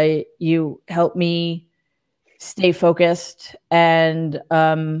 You help me stay focused. And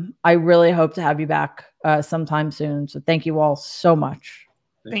I really hope to have you back sometime soon. So thank you all so much.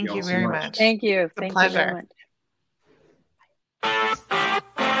 Thank you very much. Thank you. It's a pleasure. You very much.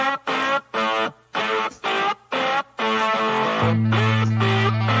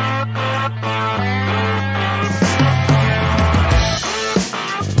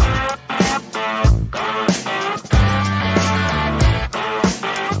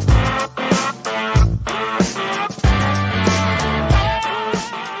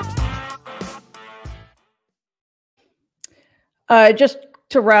 Just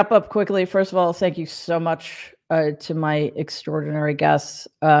to wrap up quickly, first of all, thank you so much to my extraordinary guests.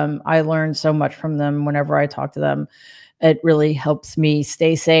 I learned so much from them whenever I talk to them. It really helps me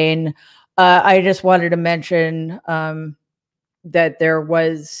stay sane. I just wanted to mention that there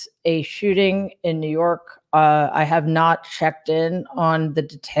was a shooting in New York. I have not checked in on the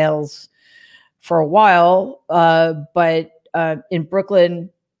details for a while, but in Brooklyn,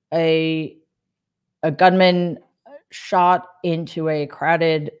 a gunman shot into a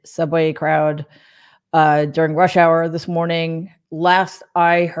crowded subway crowd during rush hour this morning. Last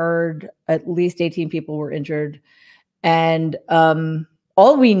I heard, at least 18 people were injured. And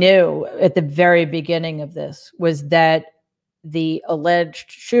all we knew at the very beginning of this was that the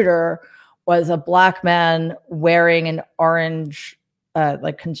alleged shooter was a Black man wearing an orange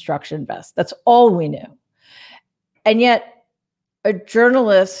like construction vest. That's all we knew. And yet a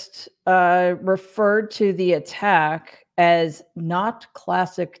journalist referred to the attack as not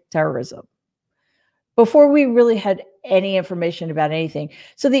classic terrorism before we really had any information about anything.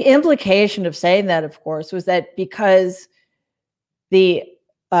 So the implication of saying that, of course, was that because the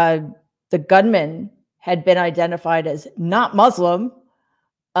gunman had been identified as not Muslim,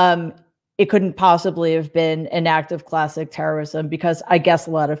 it couldn't possibly have been an act of classic terrorism, because I guess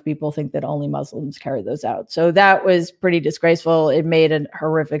a lot of people think that only Muslims carry those out. So that was pretty disgraceful. It made a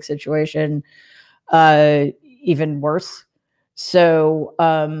horrific situation even worse. So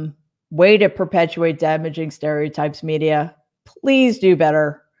way to perpetuate damaging stereotypes, media. Please do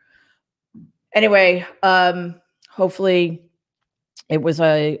better. Anyway, hopefully it was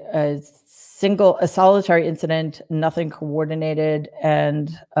a solitary incident, nothing coordinated.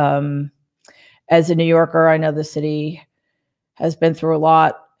 And as a New Yorker, I know the city has been through a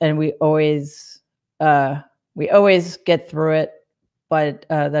lot, and we always get through it, but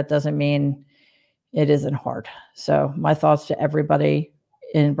that doesn't mean it isn't hard. So my thoughts to everybody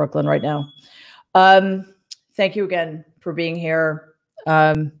in Brooklyn right now. Thank you again for being here.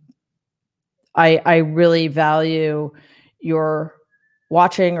 I really value your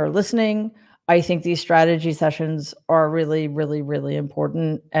watching or listening. I think these strategy sessions are really, really, really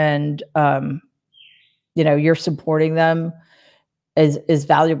important. And, you're supporting them is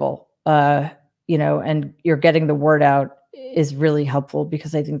valuable, and you're getting the word out is really helpful,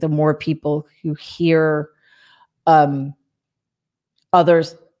 because I think the more people who hear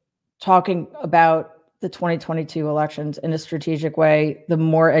others talking about the 2022 elections in a strategic way, the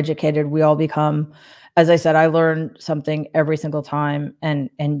more educated we all become. As I said, I learn something every single time, and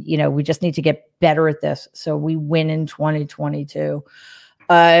we just need to get better at this so we win in 2022.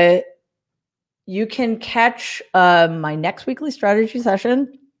 You can catch my next weekly strategy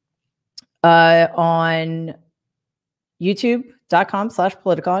session on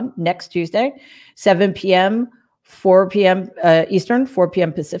youtube.com/Politicon next Tuesday, 7 p.m., 4 p.m. Eastern, 4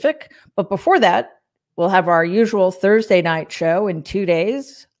 p.m. Pacific. But before that, we'll have our usual Thursday night show in 2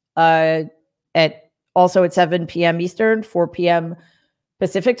 days also at 7 p.m. Eastern, 4 p.m.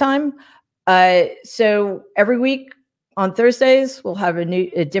 Pacific time. So every week on Thursdays, we'll have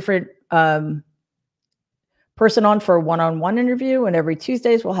a different person on for a one-on-one interview. And every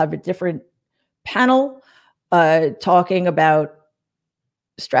Tuesdays, we'll have a different panel talking about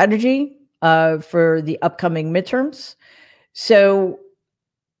strategy for the upcoming midterms. So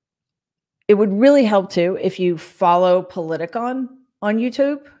it would really help too if you follow Politicon on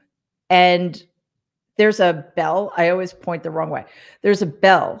YouTube. And there's a bell. I always point the wrong way. There's a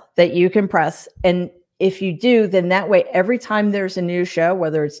bell that you can press. And if you do, then that way, every time there's a new show,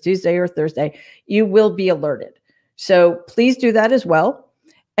 whether it's Tuesday or Thursday, you will be alerted. So please do that as well.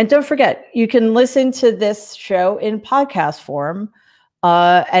 And don't forget, you can listen to this show in podcast form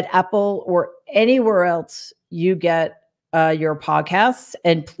at Apple or anywhere else you get your podcasts.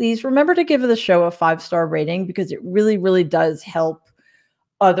 And please remember to give the show a 5-star rating, because it really, really does help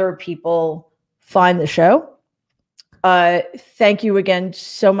other people find the show. Thank you again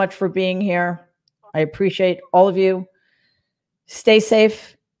so much for being here. I appreciate all of you. Stay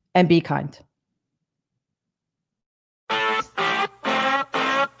safe and be kind.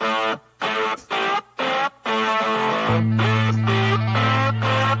 Thank you.